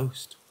be the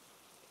ghost.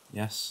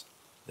 Yes,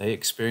 they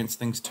experience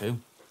things too.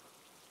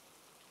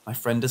 My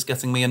friend is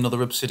getting me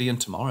another obsidian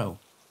tomorrow.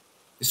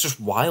 It's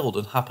just wild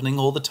and happening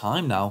all the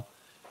time now.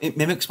 It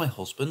mimics my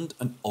husband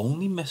and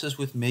only messes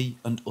with me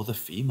and other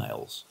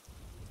females.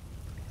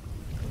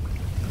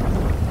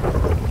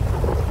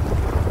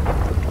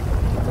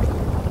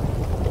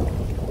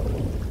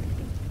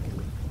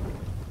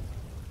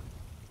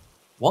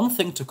 One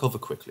thing to cover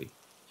quickly.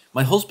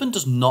 My husband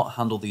does not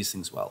handle these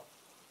things well.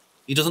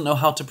 He doesn't know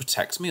how to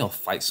protect me or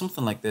fight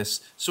something like this,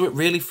 so it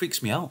really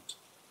freaks me out.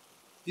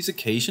 He's a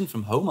Cajun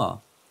from Homer.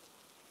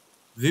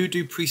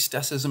 Voodoo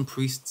priestesses and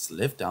priests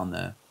live down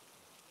there.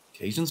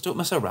 Cajuns don't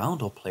mess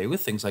around or play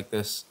with things like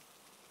this.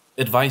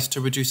 Advice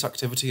to reduce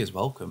activity is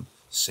welcome.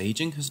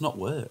 Saging has not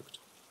worked.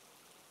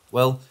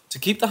 Well, to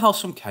keep the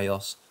house from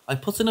chaos, I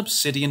put an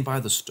obsidian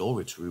by the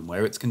storage room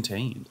where it's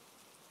contained.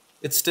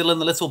 It's still in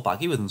the little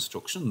baggie with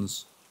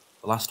instructions.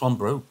 The last one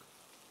broke.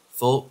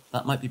 Thought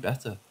that might be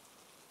better.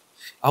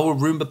 Our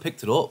Roomba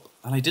picked it up,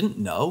 and I didn't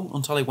know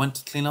until I went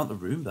to clean out the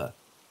Roomba.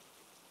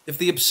 If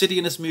the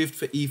obsidian is moved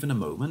for even a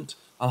moment,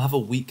 I'll have a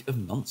week of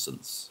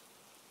nonsense.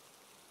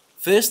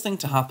 First thing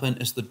to happen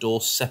is the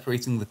door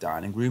separating the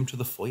dining room to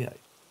the foyer.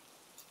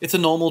 It's a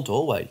normal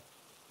doorway.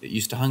 It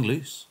used to hang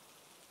loose.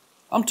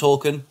 I'm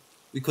talking,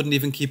 we couldn't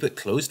even keep it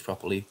closed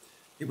properly.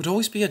 It would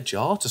always be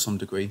ajar to some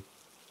degree.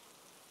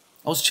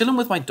 I was chilling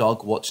with my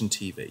dog watching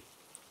TV.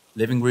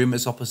 Living room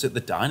is opposite the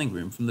dining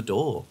room from the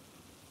door.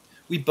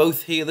 We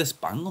both hear this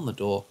bang on the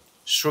door,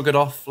 shrug it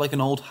off like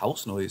an old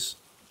house noise.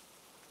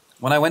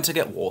 When I went to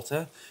get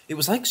water, it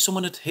was like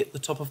someone had hit the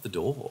top of the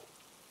door.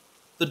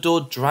 The door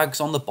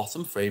drags on the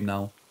bottom frame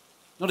now.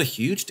 Not a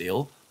huge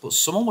deal, but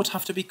someone would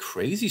have to be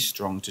crazy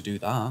strong to do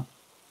that.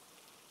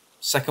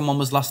 Second one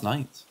was last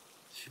night.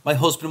 My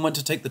husband went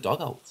to take the dog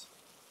out.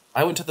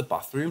 I went to the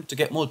bathroom to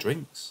get more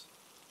drinks.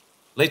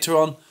 Later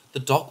on, the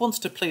dog wants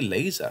to play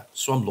laser,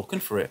 so I'm looking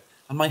for it,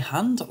 and my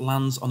hand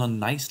lands on a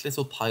nice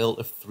little pile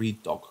of 3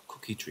 dog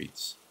cookie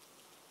treats.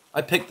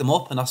 I pick them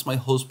up and ask my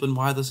husband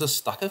why there's a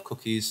stack of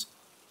cookies.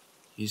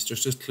 He's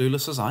just as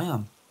clueless as I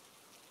am.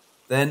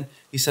 Then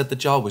he said the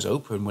jar was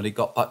open when he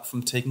got back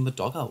from taking the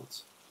dog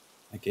out.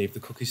 I gave the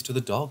cookies to the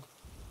dog.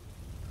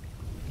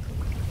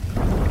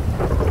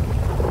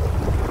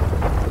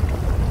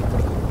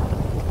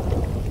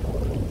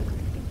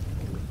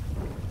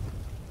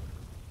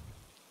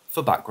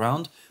 For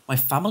background, my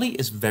family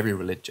is very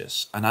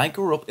religious and I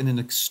grew up in an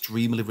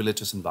extremely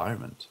religious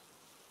environment.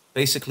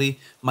 Basically,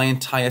 my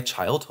entire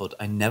childhood,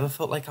 I never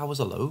felt like I was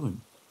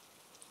alone.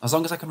 As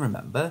long as I can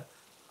remember,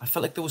 I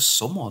felt like there was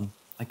someone,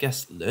 I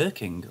guess,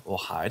 lurking or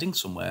hiding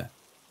somewhere.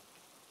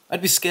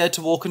 I'd be scared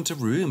to walk into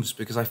rooms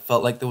because I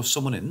felt like there was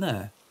someone in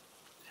there.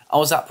 I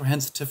was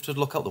apprehensive to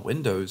look out the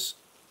windows,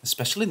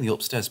 especially in the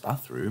upstairs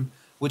bathroom,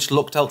 which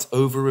looked out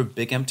over a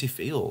big empty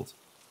field.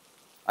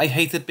 I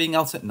hated being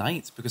out at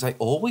night because I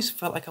always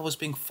felt like I was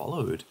being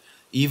followed,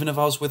 even if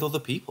I was with other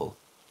people.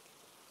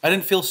 I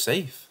didn't feel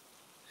safe.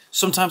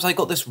 Sometimes I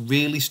got this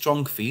really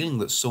strong feeling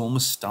that someone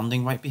was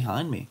standing right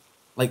behind me,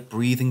 like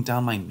breathing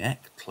down my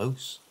neck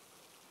close.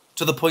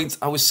 To the point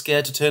I was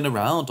scared to turn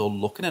around or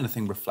look at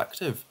anything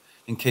reflective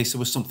in case there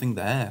was something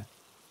there.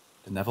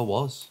 There never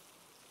was.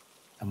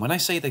 And when I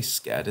say they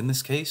scared in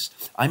this case,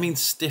 I mean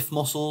stiff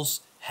muscles,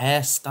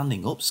 hair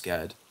standing up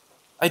scared.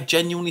 I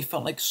genuinely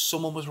felt like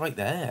someone was right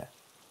there.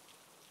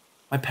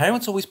 My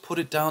parents always put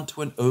it down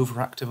to an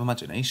overactive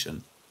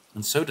imagination,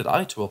 and so did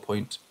I to a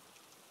point.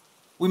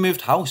 We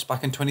moved house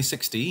back in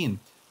 2016,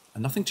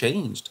 and nothing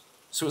changed,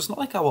 so it's not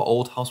like our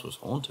old house was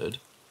haunted,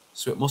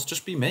 so it must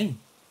just be me,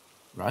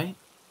 right?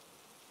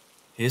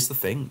 Here's the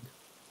thing.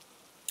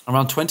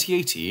 Around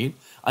 2018,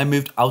 I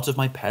moved out of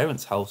my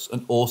parents' house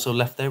and also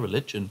left their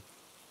religion.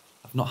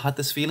 I've not had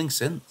this feeling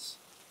since.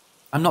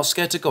 I'm not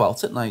scared to go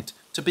out at night,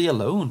 to be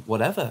alone,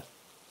 whatever.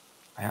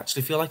 I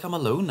actually feel like I'm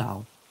alone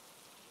now.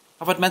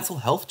 I've had mental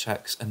health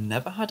checks and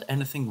never had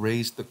anything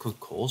raised that could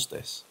cause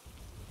this.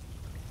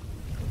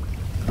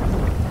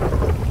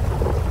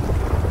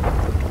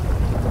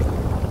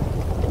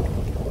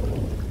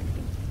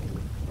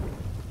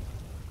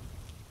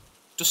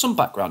 Just some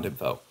background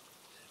info.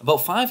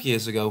 About 5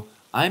 years ago,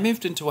 I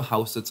moved into a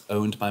house that's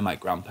owned by my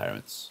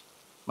grandparents.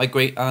 My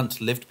great aunt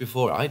lived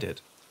before I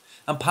did,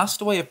 and passed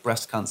away of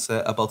breast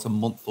cancer about a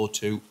month or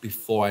two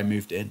before I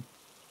moved in.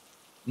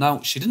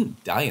 Now, she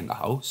didn't die in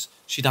the house,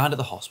 she died at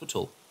the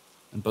hospital,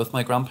 and both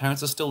my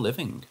grandparents are still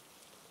living.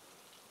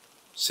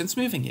 Since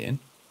moving in,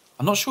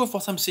 I'm not sure if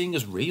what I'm seeing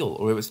is real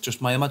or if it's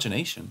just my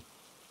imagination.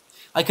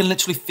 I can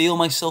literally feel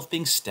myself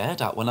being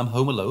stared at when I'm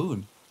home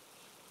alone.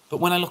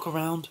 But when I look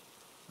around,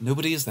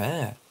 nobody is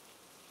there.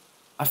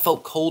 I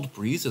felt cold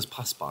breezes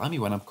pass by me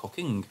when I'm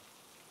cooking.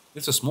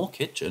 It's a small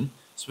kitchen,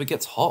 so it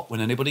gets hot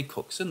when anybody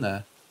cooks in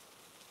there.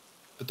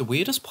 But the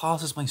weirdest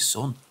part is my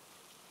son.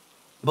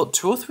 About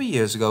 2 or 3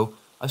 years ago,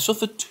 I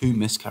suffered 2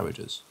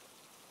 miscarriages.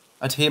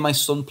 I'd hear my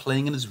son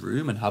playing in his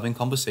room and having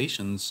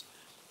conversations.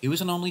 He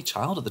was an only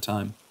child at the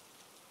time.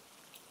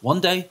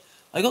 One day,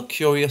 I got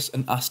curious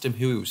and asked him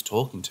who he was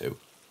talking to,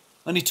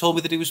 and he told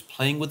me that he was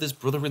playing with his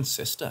brother and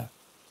sister.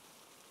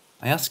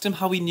 I asked him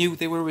how he knew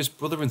they were his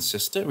brother and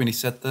sister, and he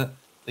said that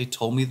they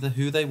told me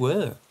who they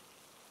were.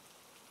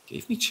 It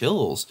gave me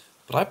chills,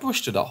 but I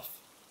brushed it off.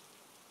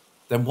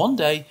 Then one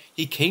day,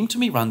 he came to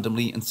me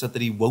randomly and said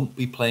that he won't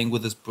be playing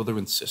with his brother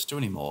and sister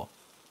anymore,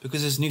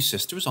 because his new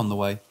sister is on the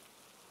way.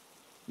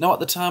 Now, at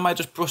the time, I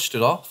just brushed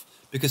it off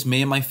because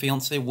me and my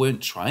fiancé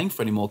weren't trying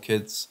for any more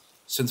kids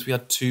since we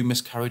had 2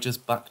 miscarriages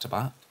back to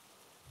back.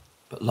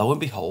 But lo and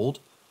behold,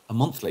 a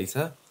month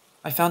later,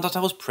 I found out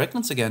I was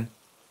pregnant again,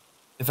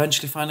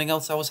 eventually finding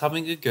out I was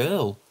having a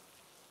girl.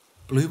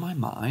 Blew my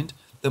mind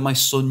that my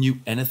son knew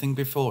anything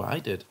before I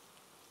did.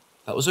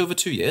 That was over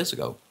 2 years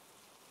ago.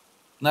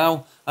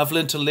 Now, I've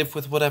learned to live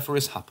with whatever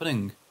is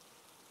happening.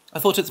 I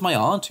thought it's my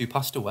aunt who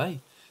passed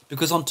away,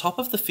 because on top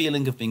of the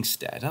feeling of being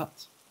stared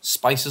at,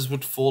 spices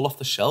would fall off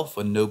the shelf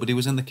when nobody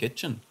was in the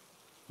kitchen,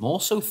 more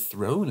so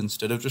thrown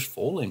instead of just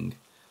falling.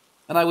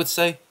 And I would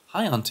say,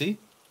 "Hi, Auntie,"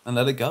 and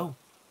let it go.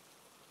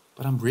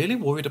 But I'm really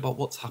worried about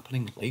what's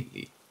happening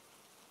lately.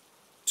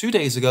 2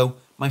 days ago,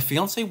 my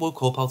fiancé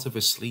woke up out of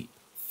his sleep,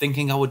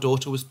 thinking our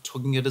daughter was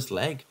tugging at his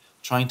leg,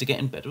 trying to get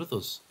in bed with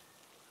us.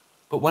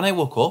 But when I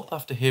woke up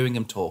after hearing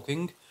him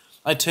talking,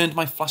 I turned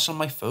my flash on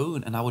my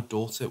phone and our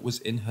daughter was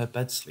in her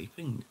bed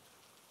sleeping.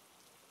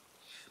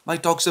 My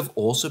dogs have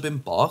also been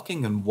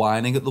barking and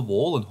whining at the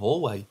wall and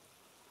hallway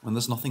when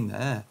there's nothing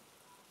there.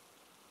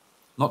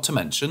 Not to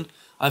mention,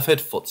 I've heard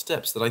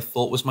footsteps that I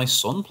thought was my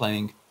son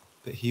playing,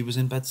 but he was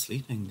in bed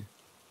sleeping.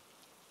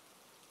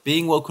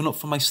 Being woken up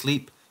from my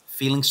sleep,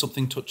 feeling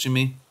something touching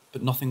me,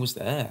 but nothing was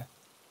there.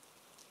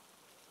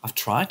 I've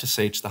tried to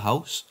sage the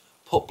house,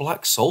 put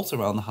black salt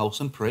around the house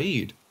and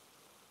prayed,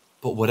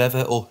 but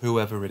whatever or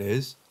whoever it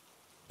is,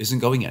 isn't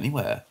going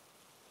anywhere.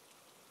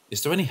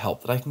 Is there any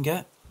help that I can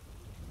get?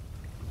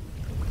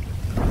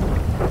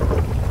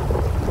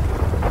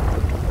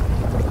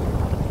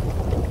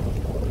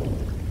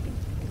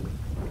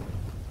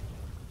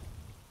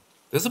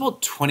 There's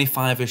about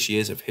 25-ish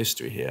years of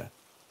history here.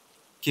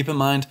 Keep in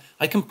mind,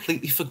 I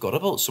completely forgot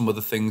about some of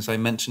the things I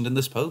mentioned in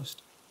this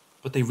post,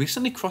 but they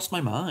recently crossed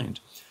my mind,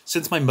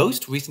 since my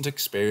most recent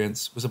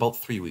experience was about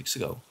 3 weeks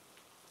ago.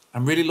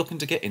 I'm really looking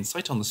to get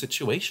insight on the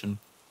situation.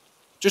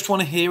 Just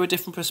want to hear a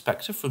different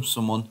perspective from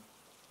someone.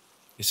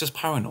 Is this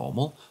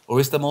paranormal, or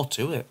is there more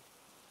to it?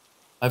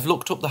 I've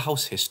looked up the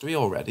house history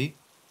already,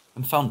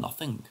 and found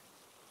nothing.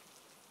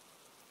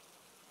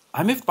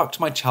 I moved back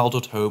to my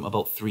childhood home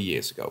about 3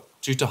 years ago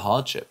due to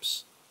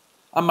hardships.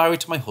 I'm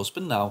married to my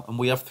husband now and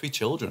we have 3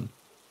 children.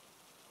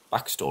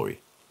 Backstory.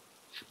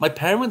 My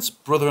parents,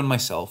 brother and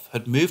myself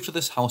had moved to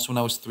this house when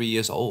I was 3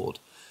 years old,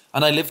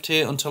 and I lived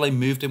here until I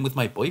moved in with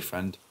my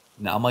boyfriend,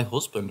 now my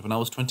husband, when I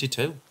was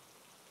 22.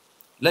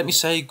 Let me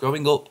say,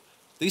 growing up,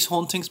 these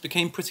hauntings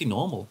became pretty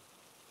normal.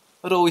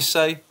 I'd always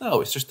say,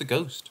 oh, it's just a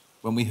ghost,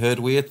 when we heard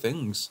weird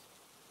things.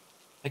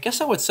 I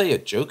guess I would say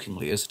it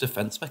jokingly as a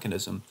defense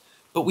mechanism,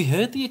 but we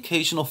heard the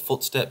occasional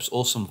footsteps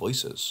or some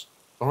voices,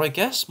 or I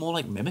guess more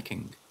like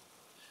mimicking.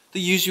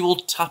 The usual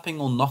tapping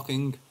or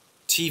knocking,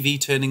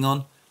 TV turning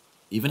on,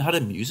 even had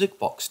a music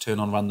box turn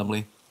on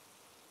randomly.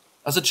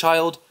 As a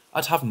child,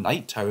 I'd have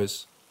night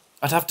terrors.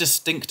 I'd have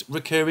distinct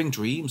recurring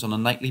dreams on a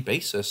nightly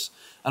basis,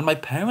 and my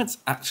parents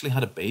actually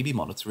had a baby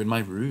monitor in my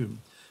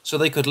room, so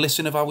they could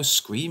listen if I was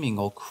screaming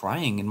or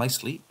crying in my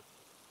sleep.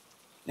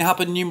 It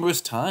happened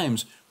numerous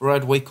times where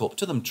I'd wake up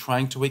to them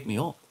trying to wake me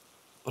up,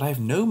 but I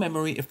have no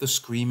memory of the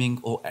screaming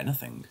or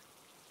anything.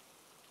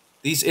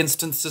 These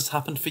instances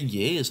happened for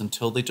years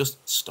until they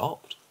just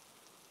stopped.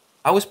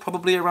 I was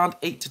probably around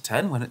 8 to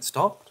 10 when it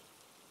stopped.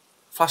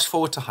 Flash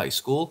forward to high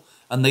school,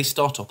 and they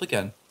start up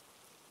again.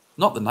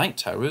 Not the night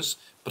terrors,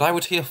 but I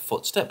would hear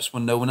footsteps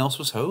when no one else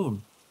was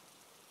home.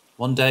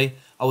 One day,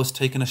 I was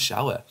taking a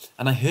shower,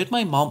 and I heard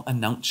my mom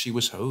announce she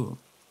was home.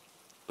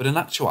 But in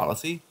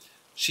actuality,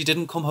 she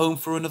didn't come home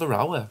for another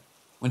hour,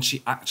 when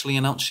she actually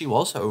announced she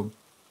was home.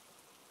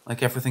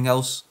 Like everything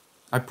else,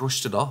 I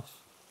brushed it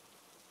off.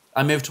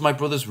 I moved to my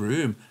brother's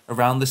room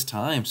around this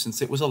time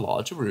since it was a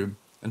larger room,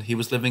 and he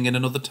was living in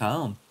another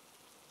town.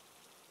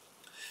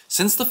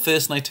 Since the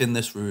first night in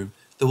this room,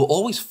 there were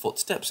always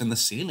footsteps in the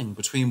ceiling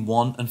between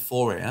 1 and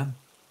 4 a.m.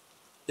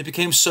 It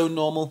became so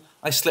normal,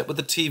 I slept with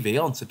the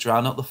TV on to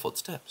drown out the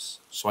footsteps,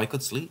 so I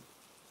could sleep.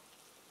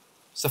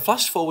 So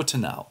flash forward to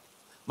now.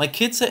 My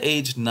kids are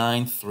aged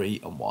 9,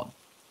 3 and 1.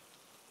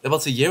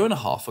 About a year and a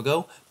half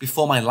ago,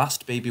 before my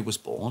last baby was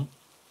born,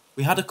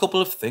 we had a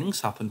couple of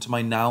things happen to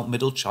my now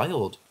middle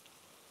child.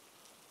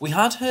 We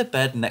had her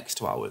bed next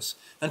to ours,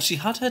 and she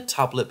had her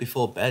tablet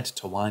before bed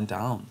to wind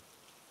down.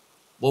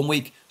 One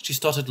week, she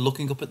started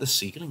looking up at the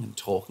ceiling and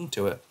talking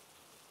to it.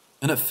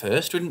 And at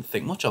first, we didn't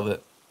think much of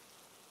it.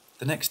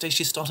 The next day,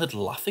 she started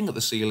laughing at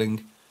the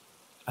ceiling.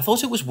 I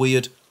thought it was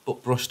weird,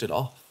 but brushed it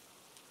off.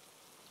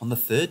 On the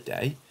third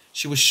day,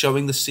 she was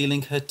showing the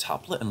ceiling her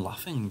tablet and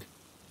laughing.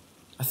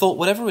 I thought,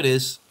 whatever it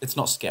is, it's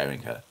not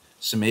scaring her,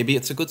 so maybe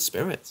it's a good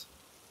spirit.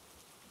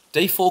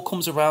 Day 4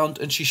 comes around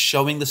and she's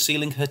showing the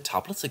ceiling her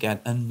tablet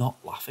again and not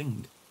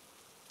laughing.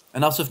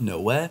 And out of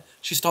nowhere,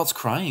 she starts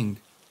crying.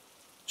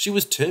 She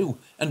was 2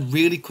 and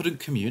really couldn't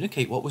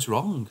communicate what was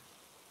wrong.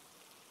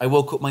 I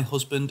woke up my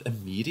husband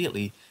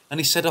immediately and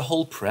he said a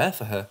whole prayer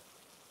for her,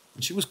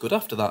 and she was good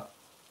after that.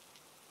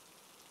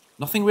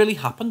 Nothing really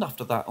happened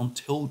after that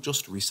until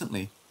just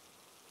recently.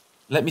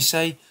 Let me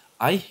say,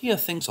 I hear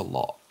things a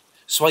lot,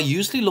 so I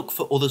usually look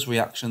for others'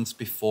 reactions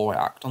before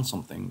I act on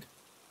something.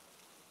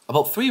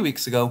 About 3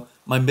 weeks ago,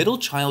 my middle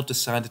child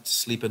decided to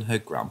sleep in her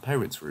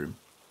grandparents' room.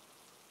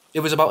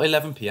 It was about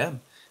 11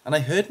 p.m, and I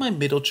heard my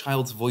middle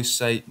child's voice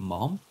say,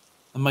 "Mom,"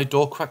 and my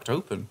door cracked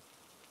open.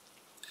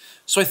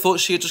 So I thought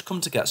she had just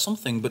come to get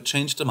something but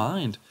changed her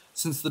mind,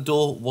 since the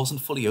door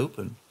wasn't fully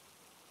open.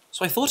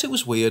 So I thought it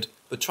was weird,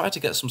 but tried to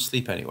get some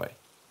sleep anyway.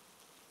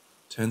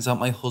 Turns out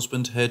my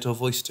husband heard her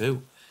voice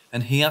too,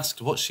 and he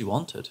asked what she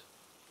wanted.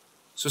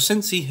 So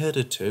since he heard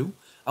her too,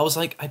 I was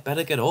like, I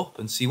better get up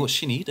and see what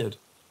she needed.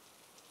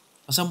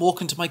 As I'm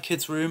walking to my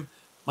kids' room,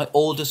 my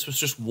oldest was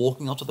just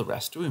walking out of the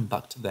restroom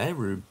back to their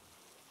room.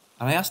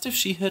 And I asked if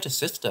she heard her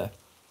sister.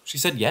 She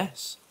said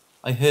yes.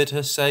 I heard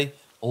her say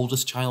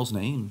oldest child's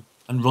name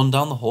and run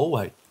down the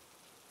hallway.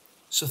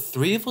 So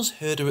 3 of us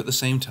heard her at the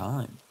same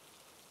time.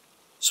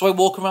 So I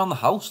walk around the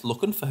house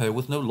looking for her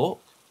with no luck.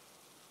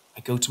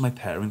 I go to my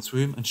parents'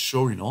 room and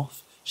sure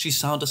enough, she's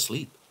sound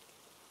asleep.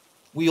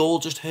 We all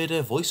just heard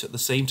her voice at the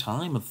same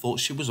time and thought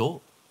she was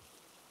up.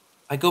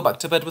 I go back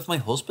to bed with my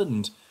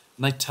husband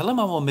and I tell him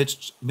our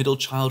middle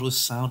child was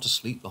sound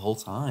asleep the whole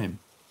time.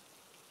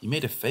 He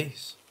made a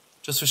face,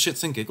 just for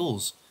shits and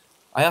giggles.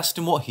 I asked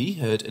him what he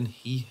heard and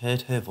he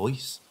heard her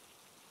voice.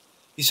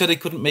 He said he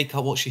couldn't make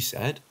out what she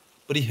said,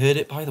 but he heard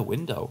it by the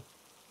window.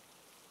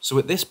 So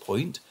at this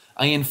point,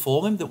 I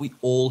inform him that we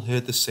all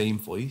heard the same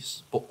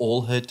voice, but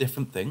all heard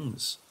different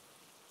things.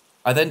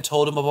 I then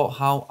told him about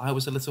how I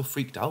was a little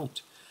freaked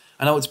out,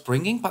 and how it's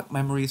bringing back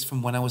memories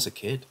from when I was a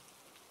kid.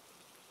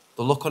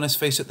 The look on his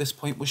face at this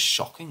point was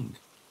shocking.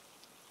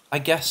 I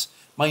guess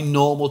my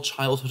normal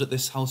childhood at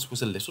this house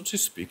was a little too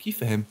spooky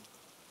for him.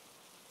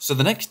 So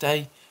the next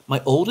day,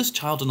 my oldest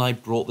child and I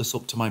brought this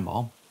up to my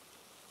mom.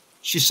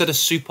 She said a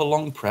super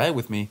long prayer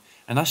with me,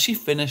 and as she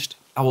finished,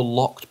 our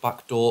locked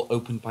back door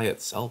opened by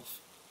itself.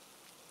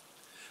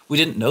 We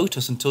didn't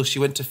notice until she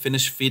went to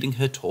finish feeding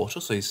her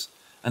tortoises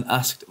and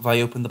asked if I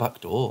opened the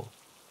back door.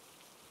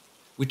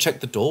 We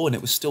checked the door and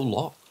it was still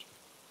locked.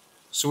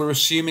 So we're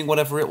assuming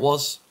whatever it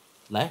was,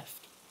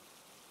 left.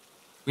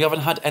 We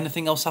haven't had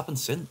anything else happen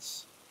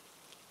since.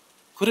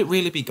 Could it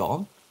really be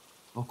gone?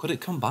 Or could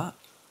it come back?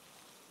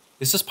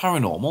 Is this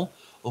paranormal,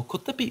 or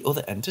could there be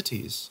other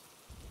entities?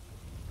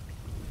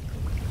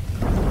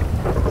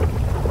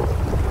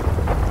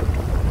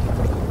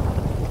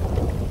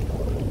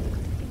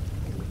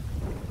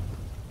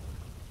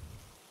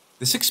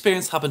 This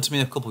experience happened to me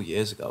a couple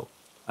years ago,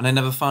 and I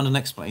never found an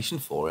explanation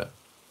for it.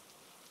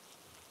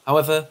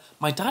 However,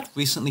 my dad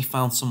recently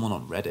found someone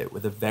on Reddit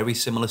with a very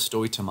similar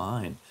story to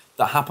mine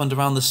that happened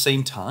around the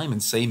same time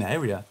and same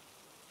area.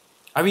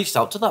 I reached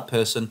out to that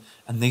person,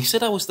 and they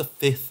said I was the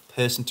 5th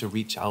person to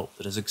reach out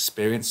that has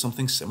experienced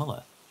something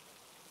similar.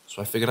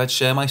 So I figured I'd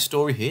share my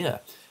story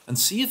here and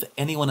see if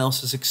anyone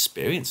else has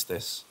experienced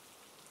this.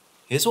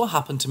 Here's what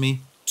happened to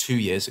me 2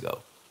 years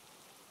ago.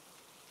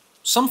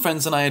 Some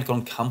friends and I had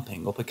gone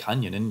camping up a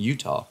canyon in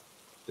Utah.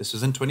 This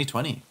was in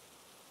 2020.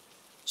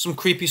 Some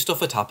creepy stuff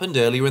had happened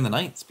earlier in the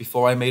night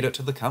before I made it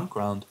to the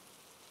campground.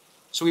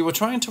 So we were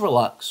trying to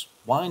relax,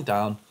 wind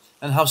down,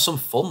 and have some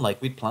fun like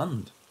we'd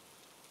planned.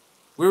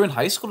 We were in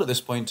high school at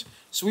this point,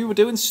 so we were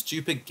doing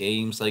stupid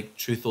games like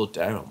Truth or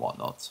Dare and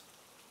whatnot.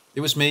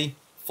 It was me,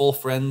 4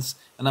 friends,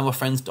 and our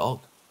friend's dog.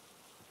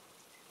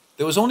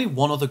 There was only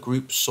one other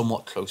group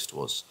somewhat close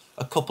to us,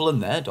 a couple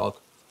and their dog,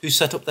 who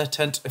set up their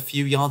tent a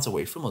few yards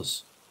away from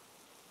us.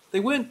 They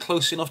weren't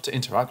close enough to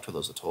interact with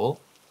us at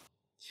all.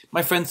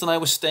 My friends and I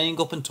were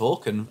staying up and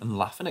talking and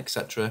laughing,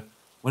 etc.,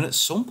 when at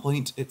some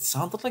point it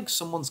sounded like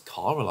someone's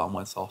car alarm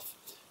went off,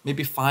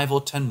 maybe 5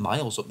 or 10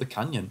 miles up the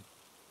canyon.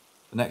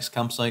 The next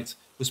campsite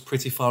was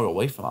pretty far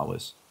away from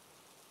ours.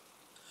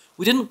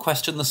 We didn't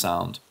question the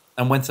sound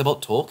and went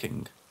about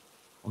talking,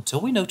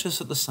 until we noticed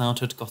that the sound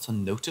had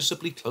gotten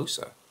noticeably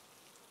closer.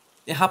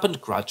 It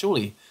happened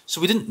gradually,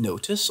 so we didn't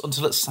notice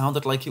until it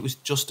sounded like it was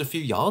just a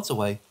few yards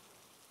away.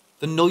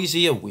 The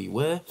noisier we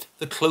were,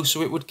 the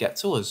closer it would get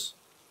to us.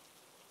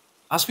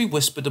 As we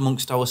whispered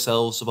amongst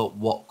ourselves about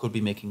what could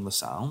be making the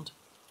sound,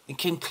 it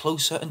came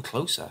closer and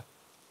closer.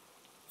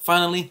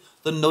 Finally,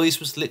 the noise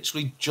was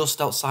literally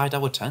just outside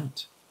our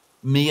tent,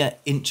 mere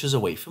inches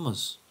away from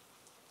us.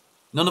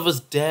 None of us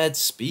dared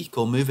speak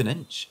or move an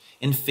inch,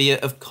 in fear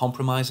of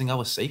compromising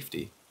our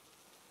safety.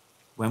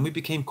 When we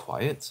became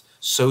quiet,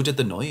 so did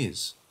the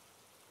noise.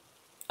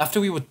 After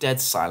we were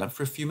dead silent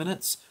for a few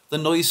minutes, the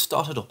noise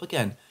started up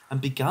again and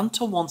began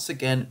to once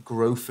again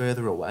grow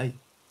further away,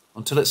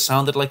 until it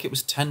sounded like it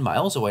was 10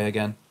 miles away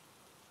again.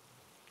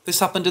 This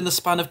happened in the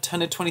span of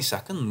 10 or 20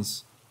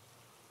 seconds.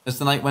 As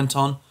the night went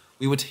on,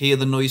 we would hear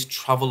the noise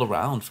travel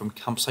around from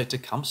campsite to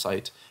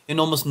campsite in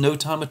almost no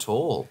time at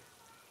all.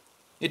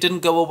 It didn't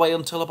go away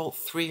until about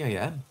 3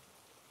 a.m.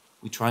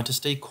 We tried to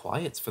stay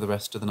quiet for the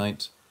rest of the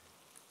night.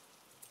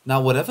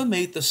 Now, whatever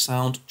made the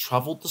sound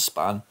travelled the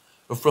span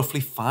of roughly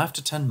 5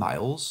 to 10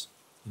 miles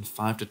in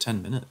 5 to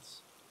 10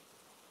 minutes.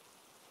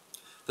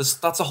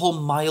 That's a whole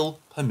mile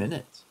per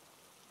minute.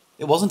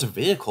 It wasn't a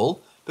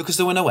vehicle because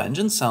there were no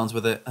engine sounds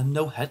with it and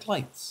no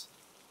headlights.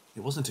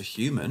 It wasn't a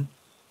human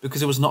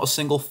because there was not a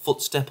single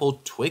footstep or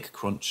twig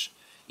crunch,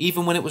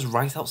 even when it was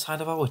right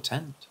outside of our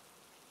tent.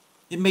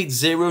 It made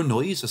zero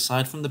noise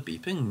aside from the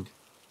beeping.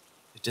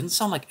 It didn't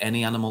sound like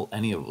any animal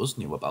any of us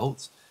knew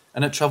about,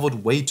 and it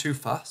travelled way too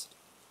fast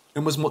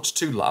and was much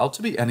too loud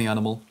to be any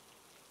animal.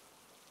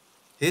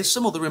 Here's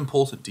some other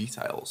important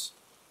details.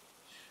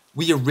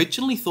 We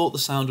originally thought the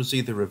sound was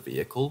either a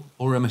vehicle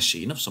or a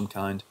machine of some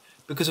kind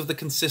because of the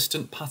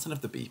consistent pattern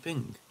of the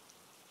beeping.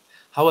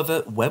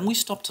 However, when we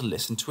stopped to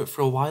listen to it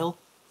for a while,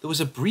 there was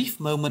a brief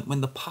moment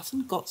when the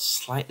pattern got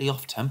slightly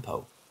off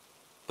tempo,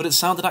 but it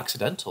sounded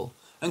accidental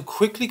and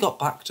quickly got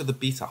back to the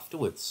beat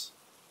afterwards.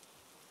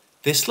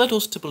 This led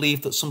us to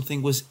believe that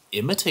something was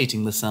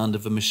imitating the sound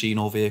of a machine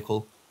or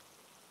vehicle.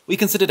 We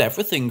considered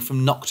everything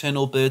from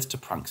nocturnal birds to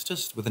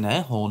pranksters with an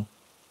air horn.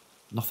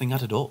 Nothing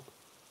added up.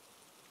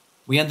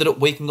 We ended up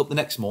waking up the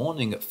next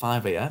morning at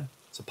 5 a.m.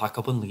 to pack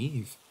up and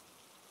leave.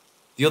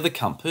 The other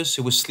campers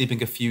who were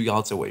sleeping a few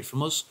yards away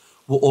from us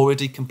were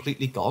already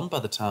completely gone by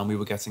the time we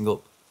were getting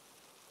up.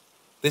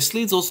 This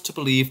leads us to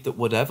believe that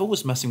whatever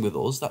was messing with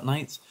us that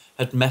night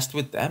had messed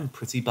with them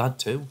pretty bad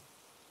too.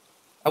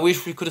 I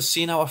wish we could have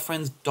seen our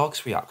friend's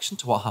dog's reaction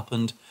to what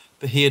happened,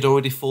 but he had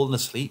already fallen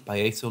asleep by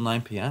 8 or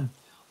 9 p.m,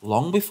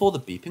 long before the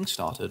beeping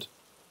started.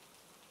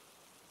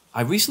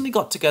 I recently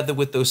got together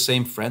with those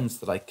same friends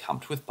that I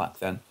camped with back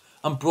then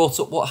and brought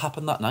up what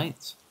happened that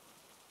night.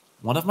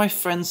 One of my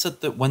friends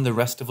said that when the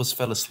rest of us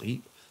fell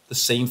asleep, the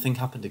same thing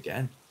happened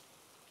again.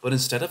 But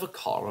instead of a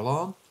car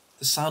alarm,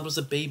 the sound was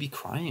a baby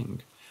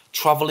crying,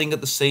 travelling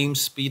at the same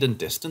speed and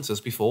distance as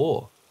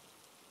before.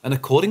 And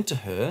according to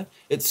her,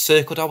 it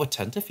circled our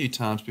tent a few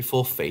times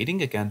before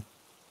fading again.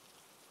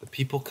 The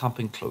people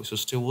camping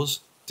closest to us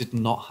did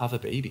not have a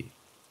baby.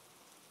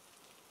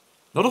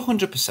 Not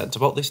 100%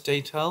 about this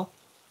detail,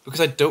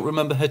 because I don't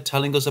remember her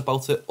telling us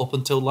about it up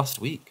until last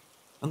week,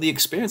 and the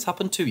experience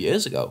happened 2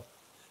 years ago,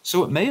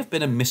 so it may have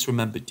been a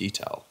misremembered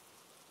detail.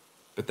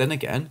 But then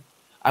again,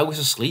 I was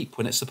asleep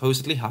when it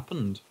supposedly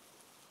happened.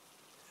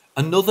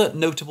 Another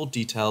notable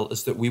detail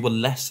is that we were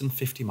less than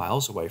 50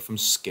 miles away from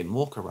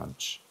Skinwalker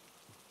Ranch.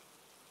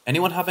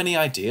 Anyone have any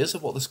ideas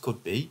of what this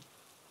could be?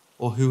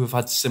 Or who have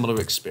had similar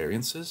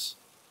experiences?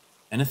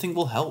 Anything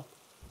will help.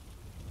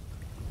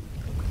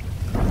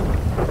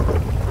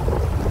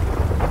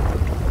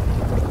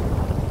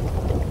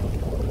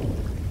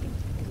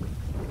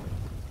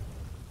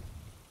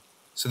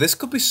 So this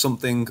could be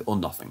something or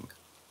nothing.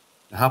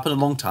 It happened a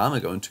long time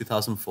ago in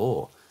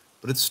 2004,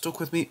 but it stuck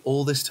with me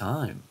all this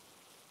time.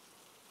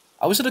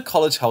 I was at a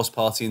college house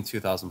party in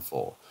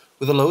 2004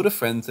 with a load of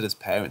friends at his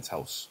parents'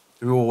 house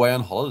who were away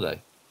on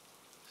holiday.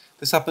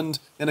 This happened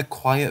in a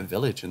quiet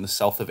village in the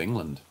south of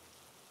England.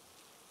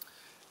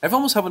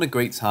 Everyone was having a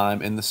great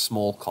time in the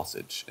small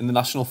cottage in the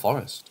national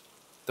forest,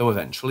 though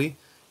eventually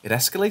it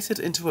escalated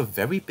into a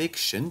very big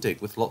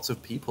shindig with lots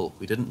of people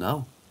we didn't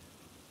know.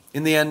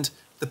 In the end,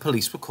 the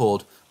police were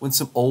called when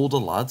some older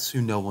lads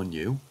who no one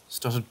knew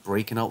started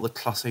breaking out the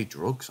Class A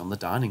drugs on the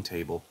dining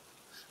table,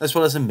 as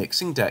well as a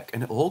mixing deck,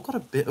 and it all got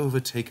a bit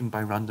overtaken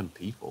by random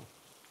people.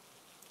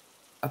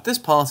 At this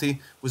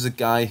party was a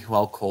guy who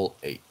I'll call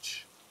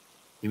H.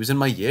 He was in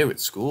my year at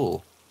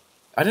school.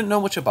 I didn't know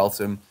much about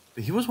him,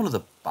 but he was one of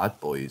the bad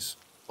boys,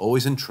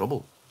 always in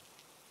trouble.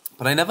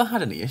 But I never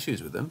had any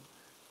issues with him.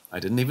 I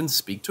didn't even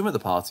speak to him at the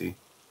party.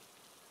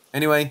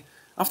 Anyway,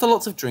 after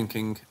lots of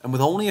drinking, and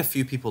with only a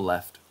few people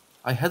left,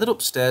 I headed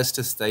upstairs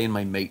to stay in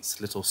my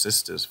mate's little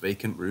sister's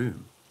vacant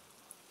room.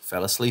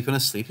 Fell asleep in a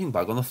sleeping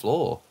bag on the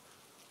floor.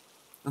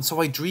 And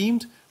so I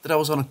dreamed that I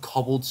was on a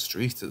cobbled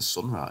street at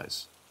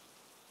sunrise.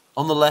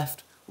 On the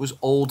left was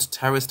old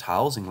terraced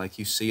housing like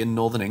you see in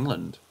northern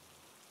England.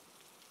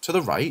 To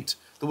the right,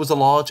 there was a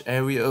large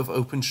area of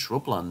open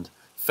shrubland,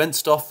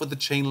 fenced off with a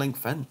chain-link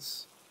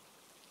fence.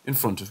 In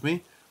front of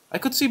me, I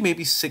could see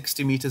maybe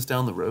 60 meters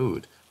down the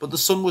road, but the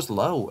sun was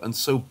low and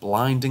so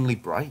blindingly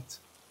bright.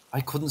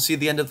 I couldn't see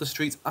the end of the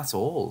street at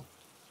all,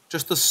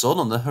 just the sun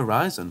on the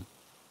horizon.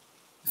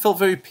 It felt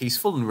very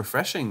peaceful and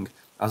refreshing,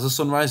 as a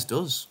sunrise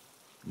does.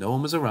 No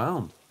one was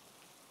around.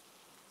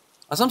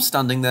 As I'm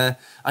standing there,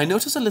 I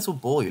notice a little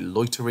boy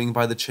loitering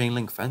by the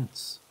chain-link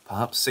fence,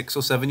 perhaps 6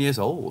 or 7 years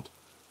old.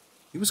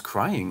 He was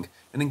crying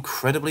and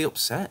incredibly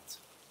upset.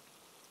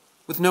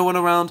 With no one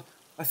around,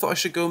 I thought I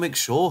should go make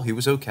sure he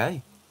was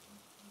okay.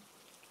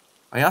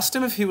 I asked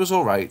him if he was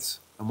alright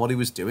and what he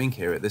was doing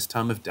here at this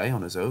time of day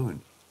on his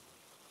own.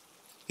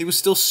 He was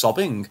still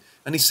sobbing,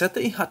 and he said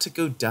that he had to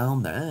go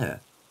down there,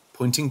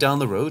 pointing down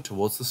the road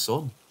towards the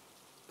sun,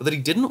 but that he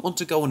didn't want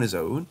to go on his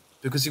own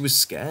because he was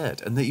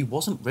scared and that he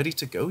wasn't ready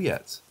to go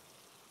yet.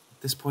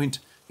 At this point,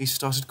 he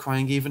started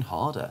crying even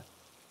harder.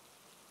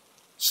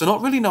 So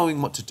not really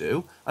knowing what to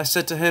do, I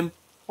said to him,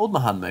 "Hold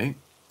my hand, mate.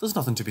 There's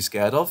nothing to be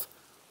scared of.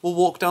 We'll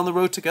walk down the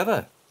road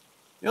together.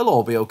 You'll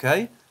all be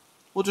okay.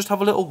 We'll just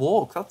have a little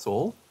walk, that's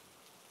all.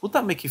 Would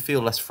that make you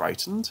feel less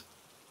frightened?"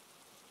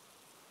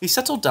 He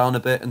settled down a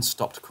bit and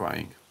stopped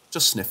crying,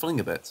 just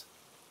sniffling a bit.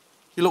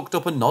 He looked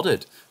up and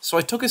nodded, so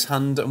I took his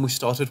hand and we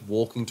started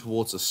walking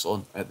towards the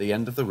sun at the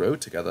end of the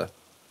road together.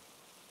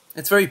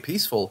 It's very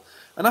peaceful,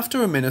 and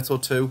after a minute or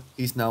two,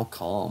 he's now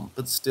calm,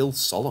 but still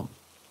solemn.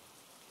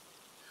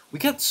 We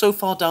get so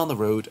far down the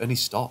road and he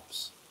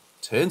stops,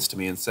 turns to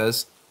me and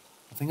says,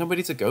 "I think I'm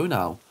ready to go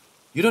now.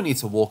 You don't need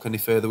to walk any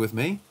further with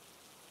me."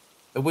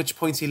 At which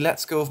point he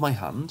lets go of my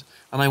hand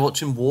and I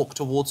watch him walk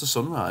towards the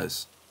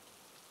sunrise.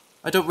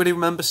 I don't really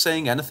remember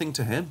saying anything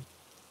to him,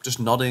 just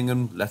nodding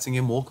and letting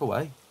him walk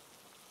away.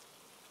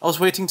 I was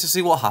waiting to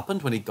see what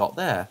happened when he got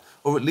there,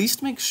 or at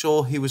least make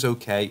sure he was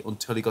okay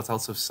until he got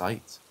out of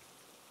sight.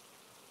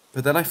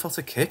 But then I felt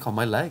a kick on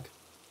my leg.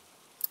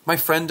 My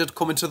friend had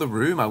come into the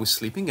room I was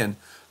sleeping in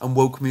and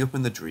woke me up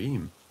in the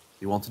dream.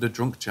 He wanted a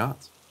drunk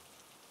chat.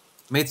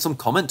 Made some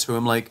comment to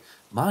him like,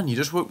 "Man, you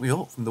just woke me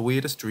up from the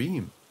weirdest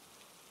dream."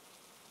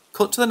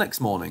 Cut to the next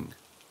morning.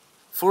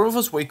 4 of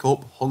us wake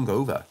up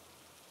hungover.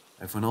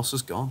 Everyone else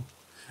is gone,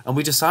 and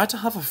we decide to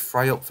have a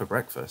fry-up for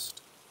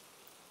breakfast.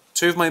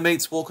 2 of my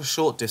mates walk a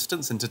short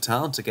distance into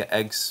town to get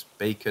eggs,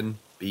 bacon,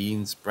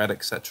 beans, bread,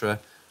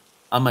 etc.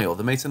 And my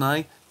other mate and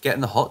I get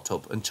in the hot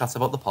tub and chat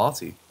about the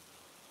party.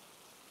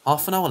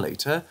 Half an hour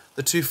later,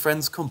 the 2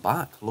 friends come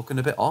back, looking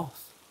a bit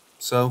off.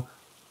 "So,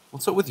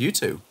 what's up with you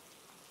 2?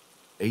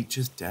 "H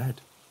is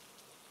dead."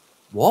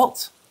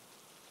 "What?"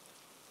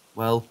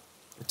 Well,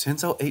 it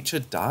turns out H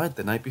had died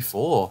the night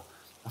before,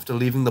 after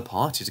leaving the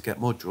party to get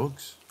more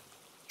drugs.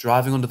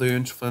 Driving under the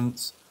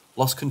influence,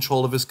 lost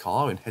control of his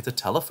car and hit a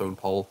telephone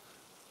pole.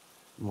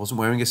 He wasn't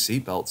wearing a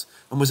seatbelt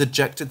and was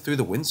ejected through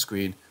the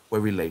windscreen,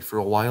 where he lay for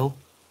a while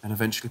and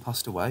eventually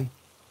passed away.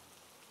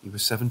 He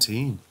was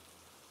 17.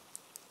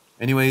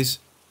 Anyways,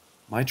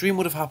 my dream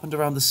would have happened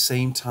around the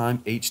same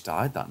time H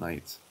died that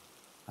night.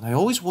 And I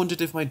always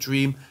wondered if my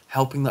dream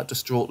helping that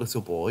distraught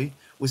little boy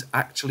was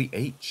actually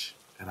H,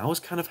 and I was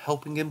kind of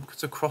helping him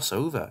to cross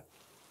over.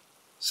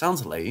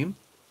 Sounds lame.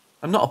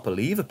 I'm not a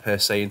believer per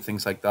se in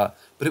things like that,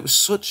 but it was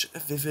such a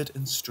vivid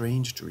and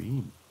strange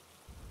dream.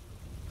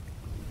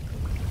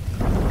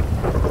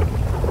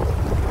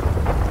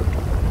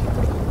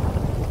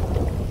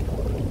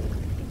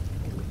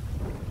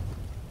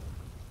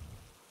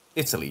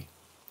 Italy.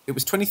 It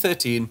was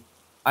 2013,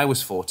 I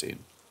was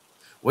 14.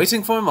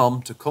 Waiting for my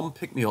mom to come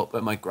pick me up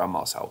at my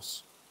grandma's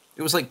house.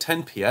 It was like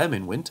 10 PM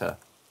in winter.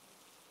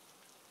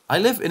 I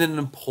live in an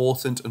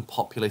important and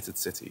populated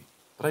city,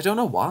 but I don't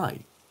know why.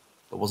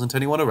 There wasn't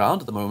anyone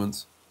around at the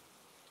moment.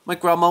 My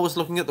grandma was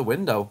looking at the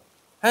window.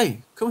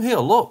 "Hey, come here,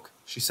 look,"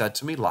 she said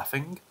to me,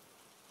 laughing.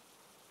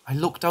 I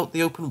looked out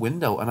the open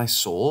window and I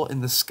saw in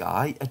the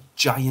sky a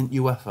giant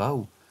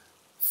UFO.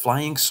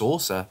 Flying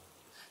saucer.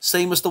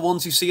 Same as the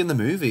ones you see in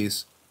the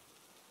movies.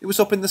 It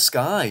was up in the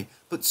sky,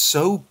 but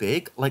so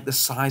big, like the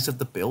size of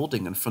the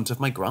building in front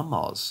of my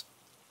grandma's.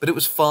 But it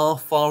was far,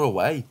 far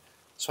away,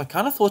 so I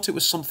kind of thought it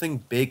was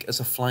something big as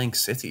a flying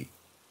city.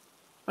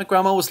 My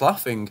grandma was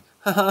laughing.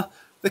 Haha,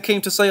 they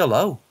came to say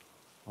hello.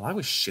 Well, I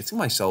was shitting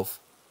myself.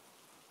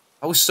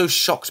 I was so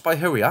shocked by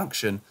her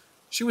reaction.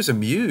 She was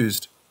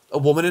amused. A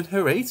woman in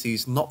her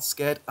 80s, not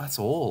scared at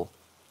all.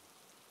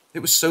 It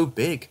was so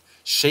big,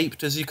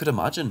 shaped as you could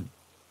imagine.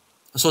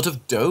 A sort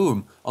of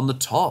dome on the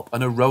top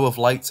and a row of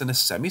lights in a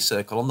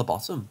semicircle on the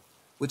bottom,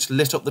 which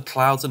lit up the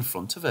clouds in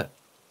front of it.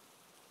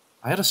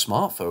 I had a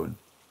smartphone.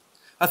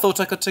 I thought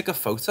I could take a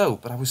photo,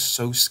 but I was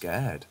so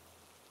scared.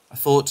 I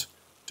thought,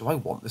 do I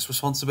want this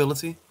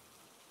responsibility?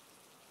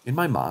 In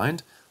my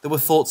mind, there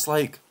were thoughts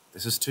like,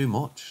 this is too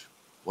much.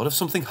 What if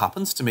something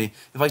happens to me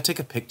if I take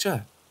a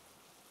picture?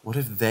 What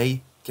if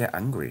they get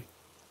angry?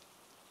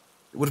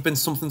 It would have been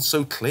something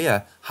so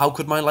clear. How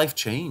could my life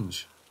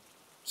change?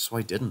 So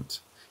I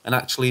didn't. And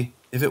actually,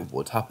 if it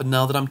would happen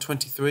now that I'm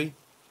 23,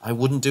 I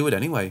wouldn't do it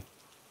anyway.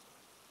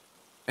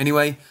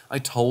 Anyway, I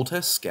told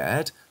her,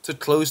 scared, to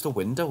close the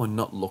window and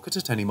not look at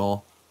it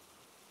anymore.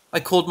 I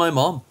called my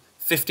mom,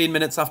 15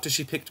 minutes after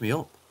she picked me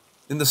up.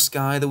 In the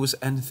sky there was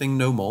anything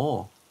no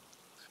more.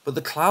 But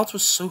the clouds were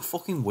so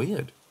fucking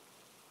weird.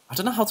 I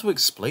don't know how to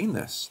explain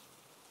this.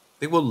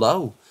 They were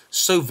low,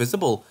 so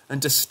visible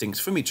and distinct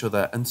from each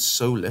other, and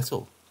so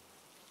little.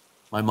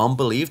 My mom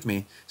believed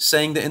me,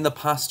 saying that in the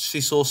past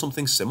she saw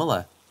something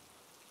similar.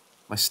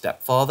 My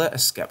stepfather, a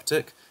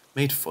skeptic,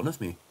 made fun of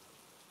me.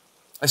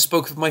 I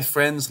spoke with my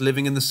friends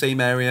living in the same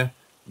area.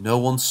 No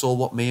one saw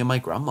what me and my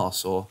grandma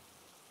saw.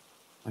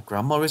 My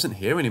grandma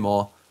isn't here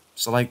anymore,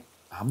 so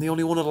I'm the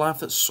only one alive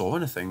that saw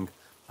anything,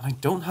 and I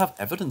don't have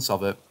evidence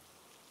of it.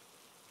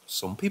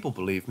 Some people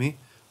believe me,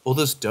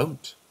 others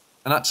don't.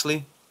 And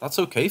actually, that's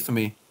okay for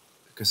me,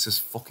 because this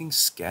fucking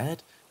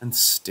scared and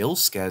still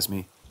scares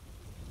me.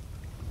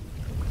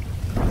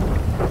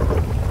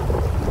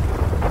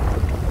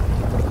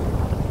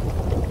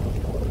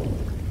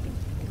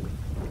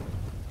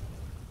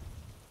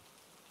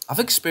 I've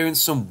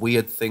experienced some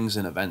weird things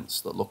in events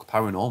that look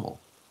paranormal.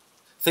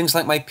 Things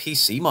like my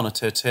PC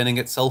monitor turning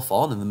itself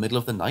on in the middle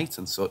of the night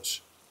and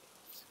such.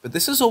 But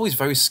this is always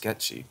very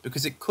sketchy,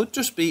 because it could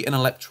just be an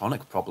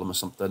electronic problem or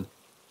something.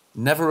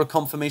 Never a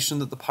confirmation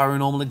that the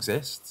paranormal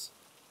exists.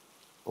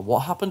 But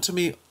what happened to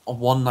me on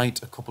one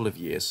night a couple of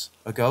years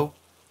ago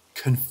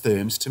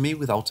confirms to me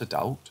without a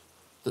doubt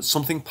that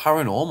something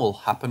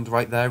paranormal happened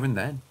right there and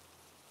then.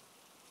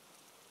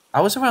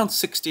 I was around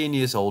 16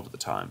 years old at the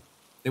time.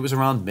 It was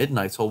around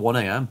midnight or 1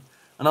 AM,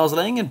 and I was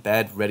laying in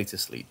bed ready to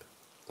sleep,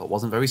 but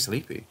wasn't very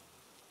sleepy.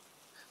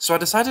 So I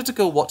decided to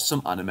go watch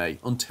some anime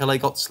until I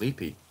got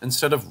sleepy,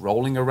 instead of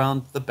rolling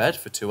around the bed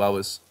for 2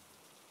 hours.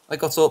 I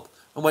got up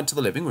and went to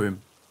the living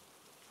room.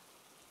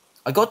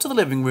 I got to the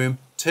living room,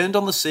 turned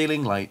on the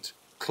ceiling light,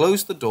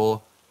 closed the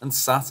door, and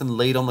sat and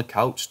laid on the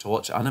couch to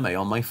watch anime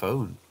on my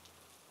phone.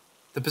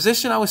 The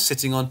position I was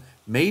sitting on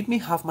made me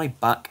have my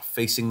back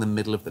facing the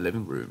middle of the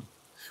living room,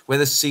 where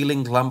the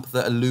ceiling lamp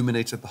that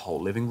illuminated the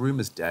whole living room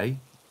as day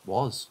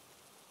was.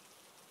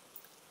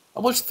 I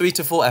watched 3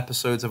 to 4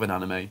 episodes of an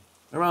anime,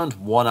 around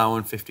 1 hour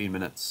and 15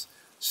 minutes,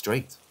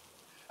 straight.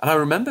 And I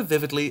remember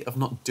vividly of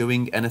not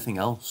doing anything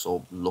else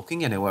or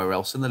looking anywhere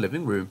else in the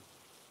living room.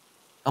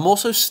 I'm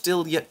also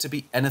still yet to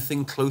be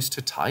anything close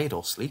to tired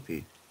or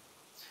sleepy.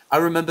 I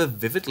remember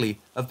vividly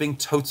of being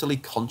totally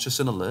conscious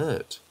and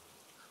alert.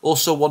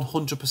 Also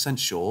 100%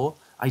 sure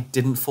I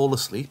didn't fall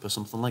asleep or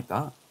something like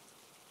that.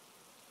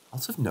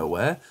 Out of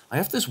nowhere, I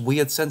have this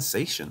weird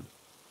sensation,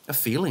 a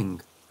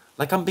feeling,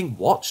 like I'm being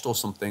watched or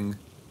something.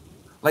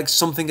 Like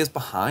something is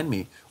behind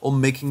me or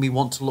making me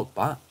want to look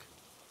back.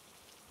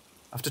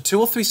 After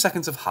 2 or 3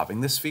 seconds of having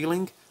this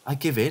feeling, I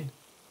give in.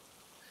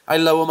 I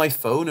lower my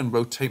phone and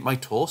rotate my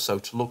torso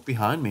to look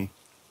behind me.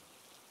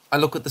 I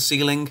look at the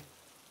ceiling,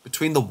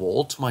 between the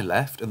wall to my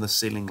left and the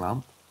ceiling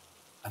lamp,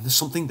 and there's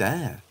something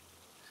there.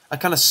 A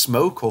kind of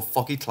smoke or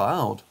foggy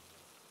cloud.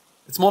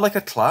 It's more like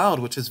a cloud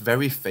which is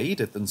very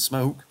faded than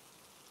smoke.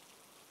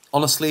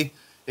 Honestly,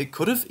 it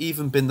could have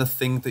even been the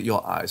thing that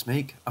your eyes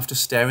make after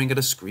staring at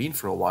a screen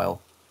for a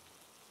while.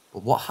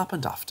 But what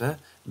happened after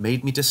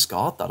made me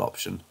discard that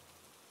option.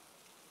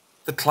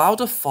 The cloud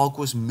of fog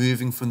was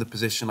moving from the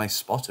position I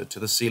spotted to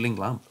the ceiling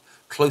lamp,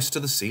 close to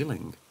the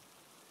ceiling.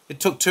 It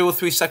took 2 or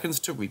 3 seconds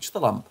to reach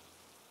the lamp.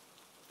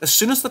 As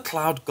soon as the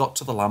cloud got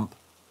to the lamp,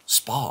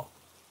 spark.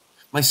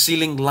 My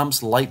ceiling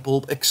lamp's light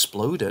bulb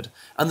exploded,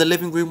 and the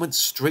living room went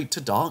straight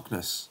to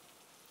darkness.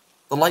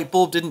 The light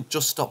bulb didn't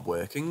just stop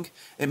working,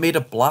 it made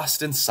a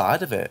blast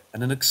inside of it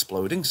and an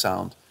exploding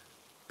sound,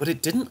 but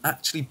it didn't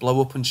actually blow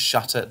up and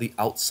shatter the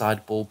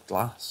outside bulb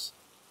glass.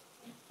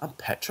 I'm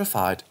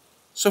petrified,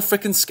 so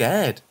freaking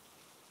scared.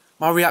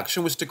 My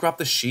reaction was to grab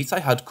the sheet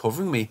I had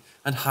covering me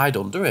and hide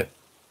under it.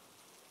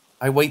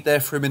 I wait there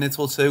for a minute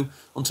or two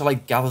until I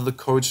gather the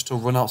courage to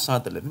run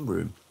outside the living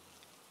room.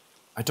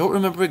 I don't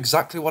remember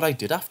exactly what I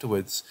did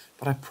afterwards,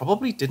 but I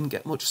probably didn't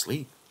get much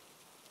sleep.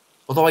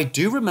 Although I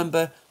do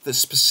remember that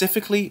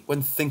specifically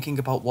when thinking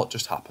about what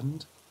just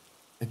happened,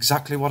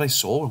 exactly what I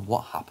saw and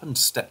what happened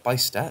step by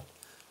step,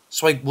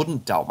 so I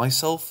wouldn't doubt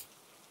myself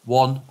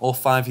 1 or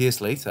 5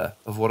 years later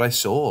of what I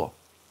saw.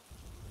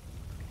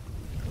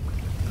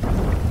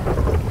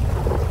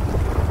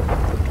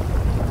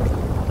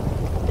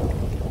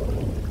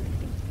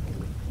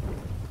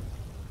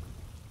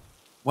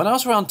 When I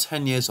was around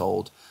 10 years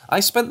old, I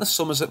spent the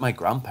summers at my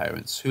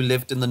grandparents, who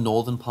lived in the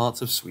northern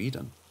parts of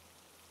Sweden.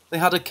 They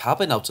had a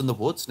cabin out in the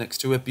woods next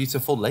to a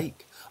beautiful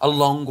lake, a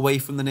long way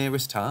from the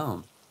nearest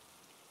town.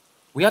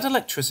 We had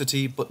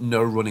electricity but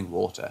no running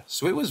water,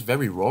 so it was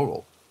very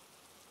rural.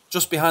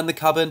 Just behind the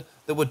cabin,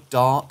 there were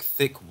dark,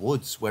 thick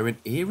woods where an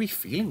eerie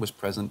feeling was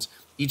present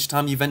each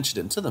time you ventured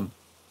into them.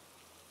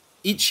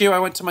 Each year I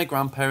went to my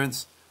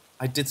grandparents,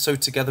 I did so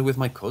together with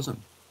my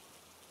cousin.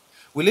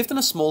 We lived in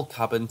a small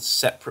cabin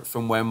separate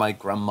from where my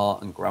grandma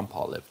and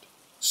grandpa lived,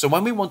 so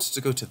when we wanted to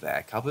go to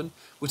their cabin,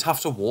 we'd have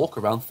to walk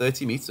around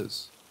 30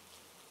 meters.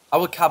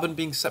 Our cabin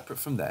being separate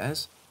from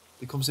theirs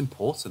becomes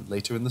important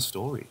later in the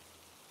story.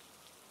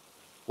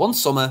 One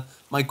summer,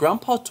 my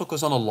grandpa took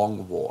us on a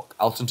long walk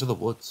out into the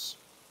woods.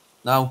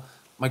 Now,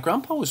 my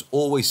grandpa was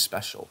always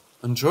special,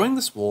 and during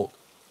this walk,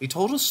 he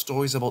told us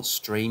stories about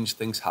strange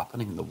things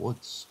happening in the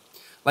woods,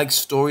 like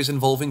stories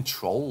involving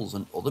trolls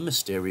and other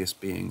mysterious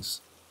beings.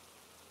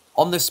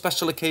 On this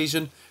special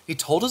occasion, he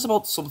told us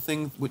about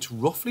something which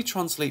roughly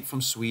translates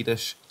from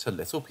Swedish to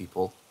little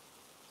people.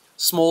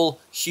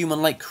 Small,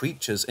 human-like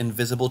creatures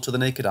invisible to the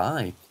naked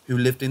eye who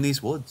lived in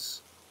these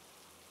woods.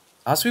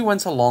 As we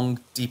went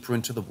along deeper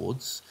into the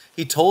woods,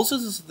 he told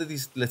us that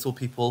these little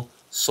people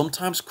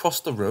sometimes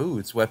crossed the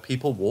roads where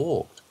people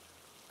walked.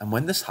 And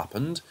when this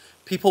happened,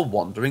 people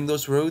wandering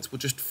those roads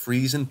would just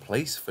freeze in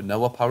place for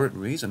no apparent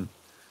reason,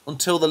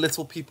 until the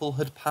little people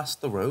had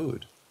passed the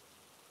road.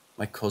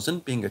 My cousin,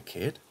 being a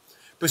kid,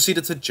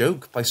 proceeded to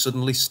joke by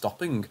suddenly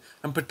stopping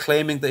and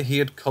proclaiming that he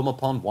had come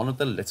upon one of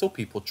the little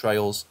people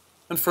trails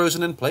and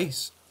frozen in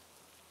place.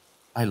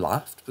 I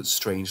laughed, but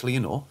strangely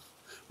enough,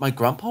 my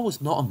grandpa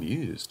was not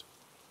amused.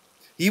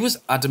 He was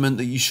adamant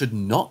that you should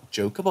not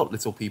joke about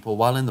little people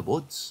while in the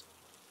woods.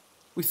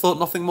 We thought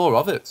nothing more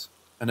of it,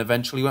 and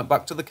eventually went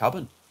back to the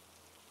cabin.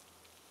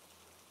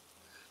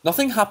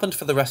 Nothing happened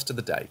for the rest of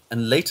the day,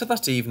 and later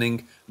that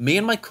evening, me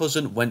and my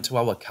cousin went to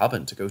our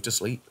cabin to go to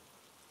sleep.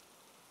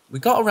 We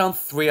got around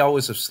 3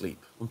 hours of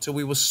sleep until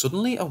we were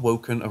suddenly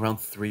awoken around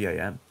 3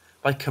 a.m.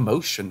 by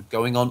commotion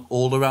going on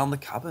all around the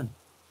cabin.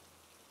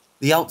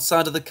 The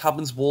outside of the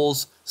cabin's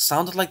walls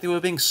sounded like they were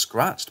being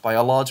scratched by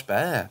a large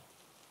bear.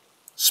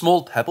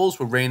 Small pebbles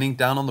were raining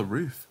down on the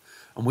roof,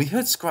 and we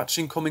heard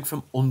scratching coming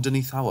from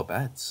underneath our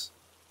beds.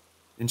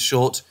 In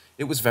short,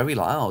 it was very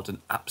loud and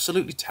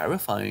absolutely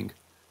terrifying.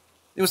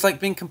 It was like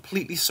being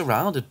completely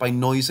surrounded by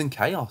noise and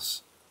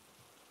chaos.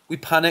 We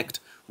panicked,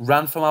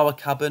 ran from our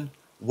cabin,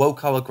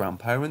 woke our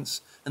grandparents,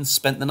 and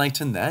spent the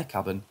night in their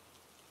cabin.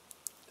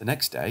 The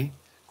next day,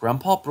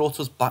 Grandpa brought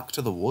us back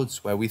to the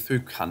woods where we threw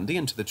candy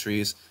into the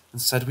trees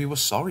and said we were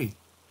sorry.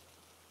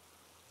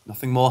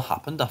 Nothing more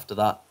happened after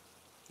that,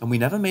 and we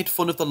never made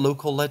fun of the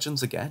local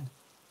legends again.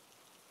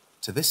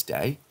 To this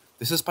day,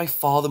 this is by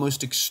far the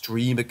most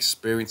extreme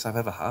experience I've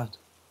ever had.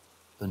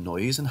 The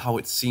noise and how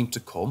it seemed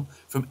to come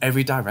from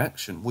every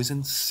direction was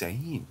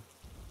insane.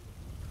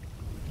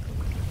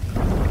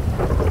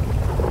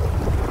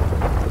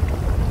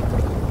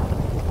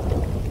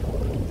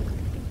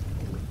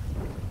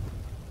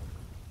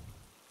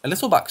 A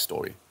little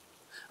backstory.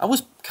 I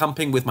was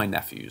camping with my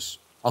nephews.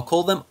 I'll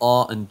call them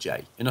R and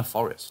J in a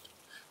forest.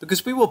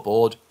 Because we were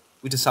bored,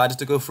 we decided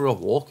to go for a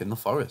walk in the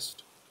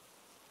forest.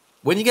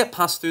 When you get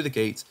past through the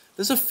gate,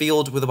 there's a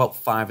field with about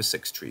 5 or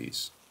 6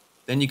 trees.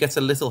 Then you get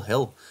a little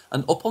hill,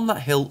 and up on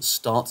that hill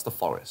starts the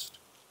forest.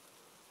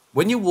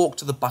 When you walk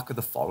to the back of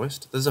the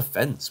forest, there's a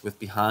fence with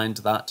behind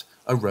that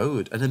a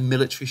road and a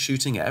military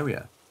shooting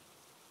area.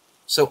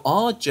 So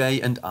R, J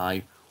and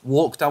I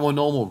walked our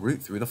normal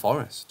route through the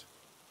forest.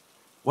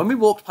 When we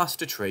walked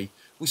past a tree,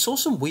 we saw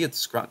some weird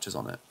scratches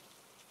on it.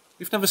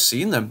 We've never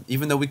seen them,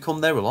 even though we come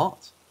there a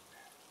lot.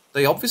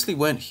 They obviously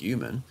weren't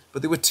human,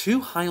 but they were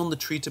too high on the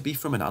tree to be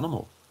from an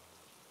animal.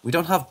 We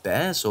don't have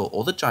bears or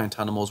other giant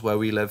animals where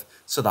we live,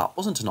 so that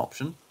wasn't an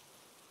option.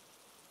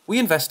 We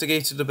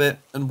investigated a bit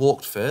and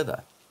walked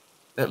further.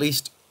 At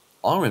least,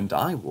 R and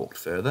I walked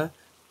further.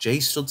 Jay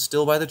stood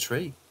still by the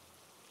tree.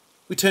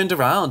 We turned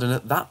around, and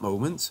at that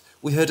moment,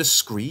 we heard a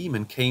scream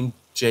and came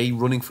Jay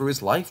running for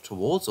his life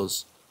towards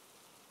us.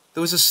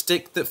 There was a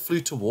stick that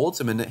flew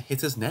towards him and it hit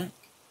his neck.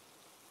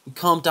 We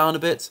calmed down a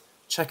bit,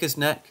 checked his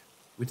neck,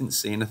 we didn't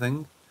see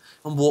anything,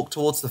 and walked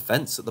towards the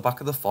fence at the back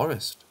of the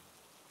forest.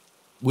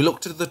 We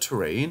looked at the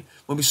terrain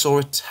when we saw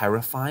a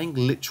terrifying,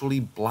 literally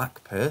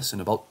black person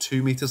about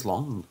 2 meters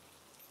long.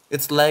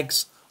 Its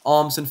legs,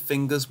 arms and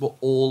fingers were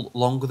all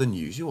longer than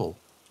usual.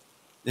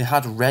 It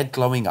had red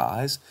glowing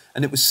eyes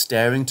and it was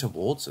staring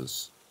towards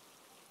us.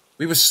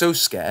 We were so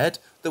scared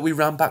that we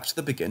ran back to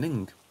the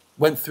beginning,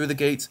 went through the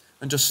gate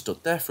and just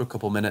stood there for a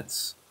couple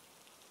minutes.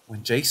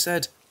 When Jay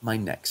said, "My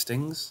neck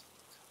stings,"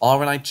 R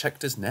and I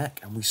checked his neck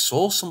and we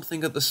saw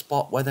something at the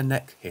spot where the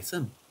neck hit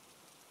him.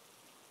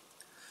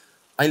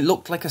 I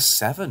looked like a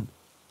 7.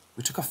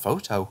 We took a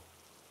photo.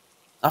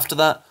 After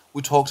that,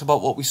 we talked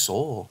about what we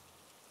saw.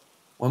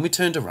 When we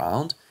turned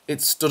around,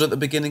 it stood at the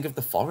beginning of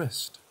the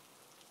forest.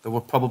 There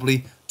were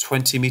probably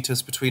 20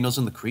 meters between us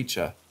and the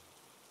creature.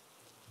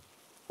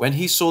 When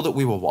he saw that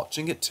we were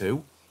watching it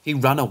too, he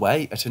ran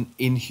away at an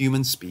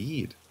inhuman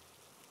speed.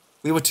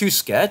 We were too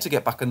scared to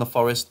get back in the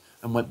forest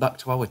and went back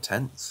to our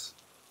tents.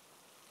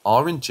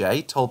 R and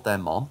Jay told their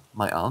mom,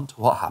 my aunt,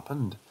 what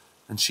happened,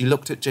 and she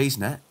looked at Jay's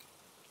neck.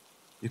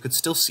 You could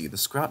still see the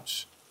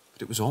scratch,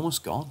 but it was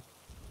almost gone.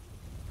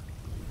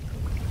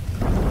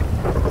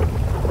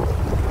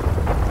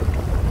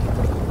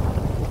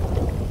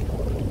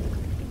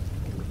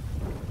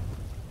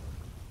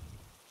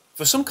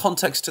 For some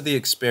context to the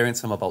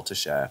experience I'm about to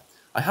share,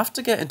 I have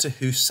to get into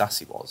who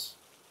Sassy was.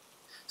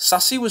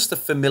 Sassy was the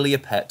familiar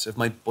pet of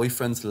my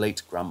boyfriend's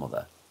late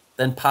grandmother,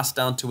 then passed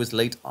down to his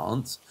late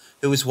aunt,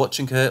 who was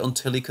watching her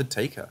until he could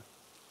take her.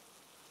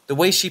 The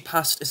way she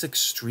passed is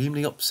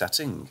extremely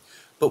upsetting,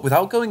 but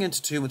without going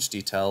into too much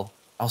detail,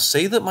 I'll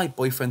say that my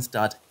boyfriend's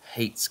dad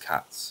hates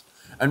cats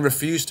and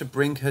refused to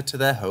bring her to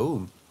their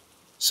home.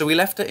 So he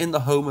left her in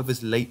the home of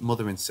his late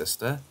mother and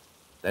sister,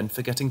 then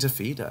forgetting to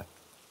feed her.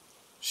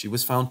 She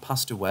was found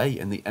passed away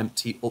in the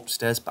empty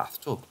upstairs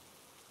bathtub.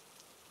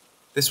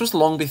 This was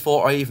long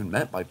before I even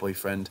met my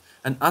boyfriend,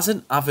 and as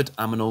an avid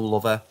animal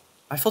lover,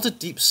 I felt a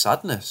deep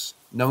sadness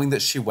knowing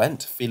that she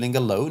went feeling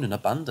alone and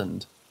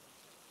abandoned.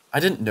 I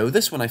didn't know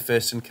this when I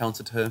first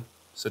encountered her,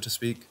 so to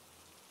speak.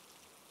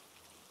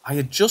 I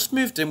had just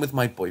moved in with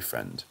my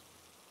boyfriend,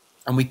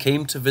 and we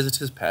came to visit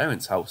his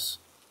parents' house.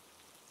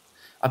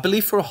 I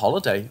believe for a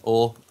holiday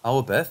or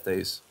our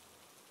birthdays.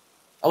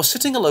 I was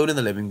sitting alone in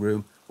the living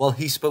room while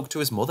he spoke to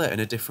his mother in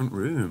a different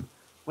room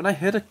when I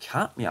heard a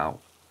cat meow.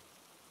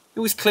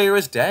 It was clear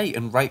as day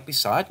and right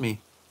beside me.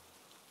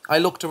 I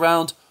looked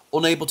around,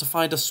 unable to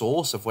find a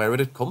source of where it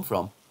had come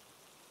from.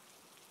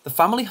 The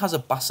family has a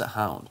basset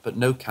hound, but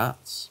no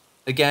cats,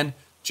 again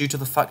due to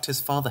the fact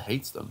his father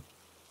hates them.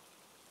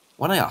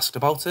 When I asked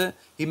about it,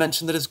 he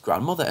mentioned that his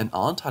grandmother and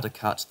aunt had a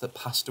cat that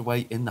passed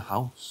away in the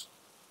house.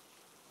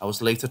 I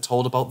was later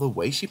told about the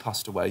way she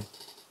passed away.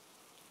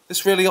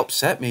 This really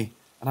upset me,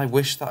 and I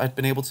wished that I'd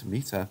been able to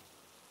meet her.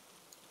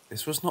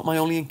 This was not my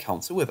only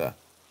encounter with her.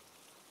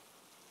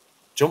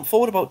 Jump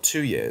forward about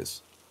 2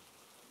 years.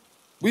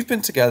 We've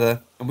been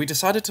together, and we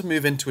decided to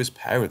move into his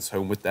parents'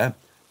 home with them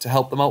to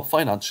help them out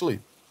financially.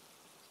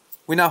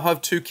 We now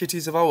have 2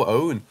 kitties of our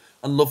own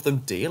and love them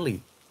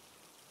dearly.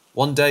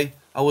 One day,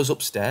 I was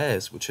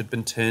upstairs, which had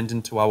been turned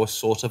into our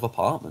sort of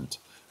apartment,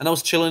 and I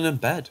was chilling in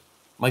bed,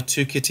 my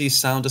 2 kitties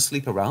sound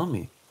asleep around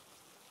me.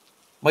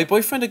 My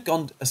boyfriend had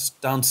gone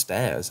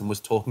downstairs and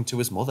was talking to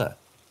his mother.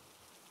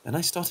 Then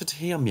I started to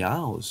hear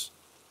meows.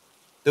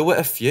 There were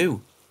a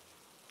few,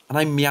 and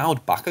I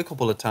meowed back a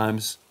couple of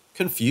times,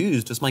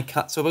 confused as my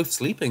cats were both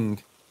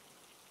sleeping.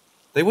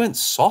 They weren't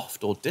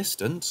soft or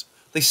distant,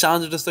 they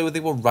sounded as though they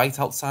were right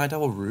outside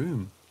our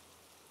room.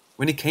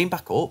 When he came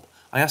back up,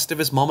 I asked if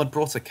his mom had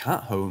brought a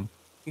cat home.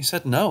 He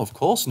said no, of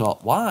course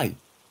not, why?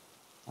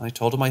 I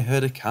told him I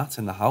heard a cat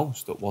in the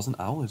house that wasn't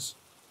ours.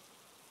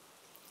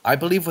 I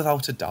believe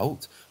without a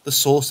doubt the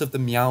source of the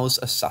meows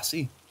are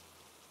Sassy.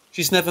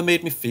 She's never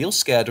made me feel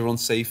scared or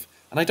unsafe,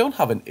 and I don't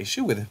have an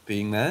issue with it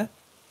being there.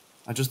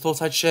 I just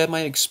thought I'd share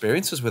my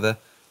experiences with her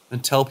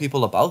and tell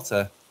people about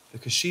her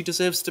because she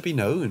deserves to be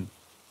known,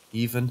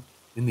 even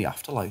in the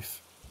afterlife.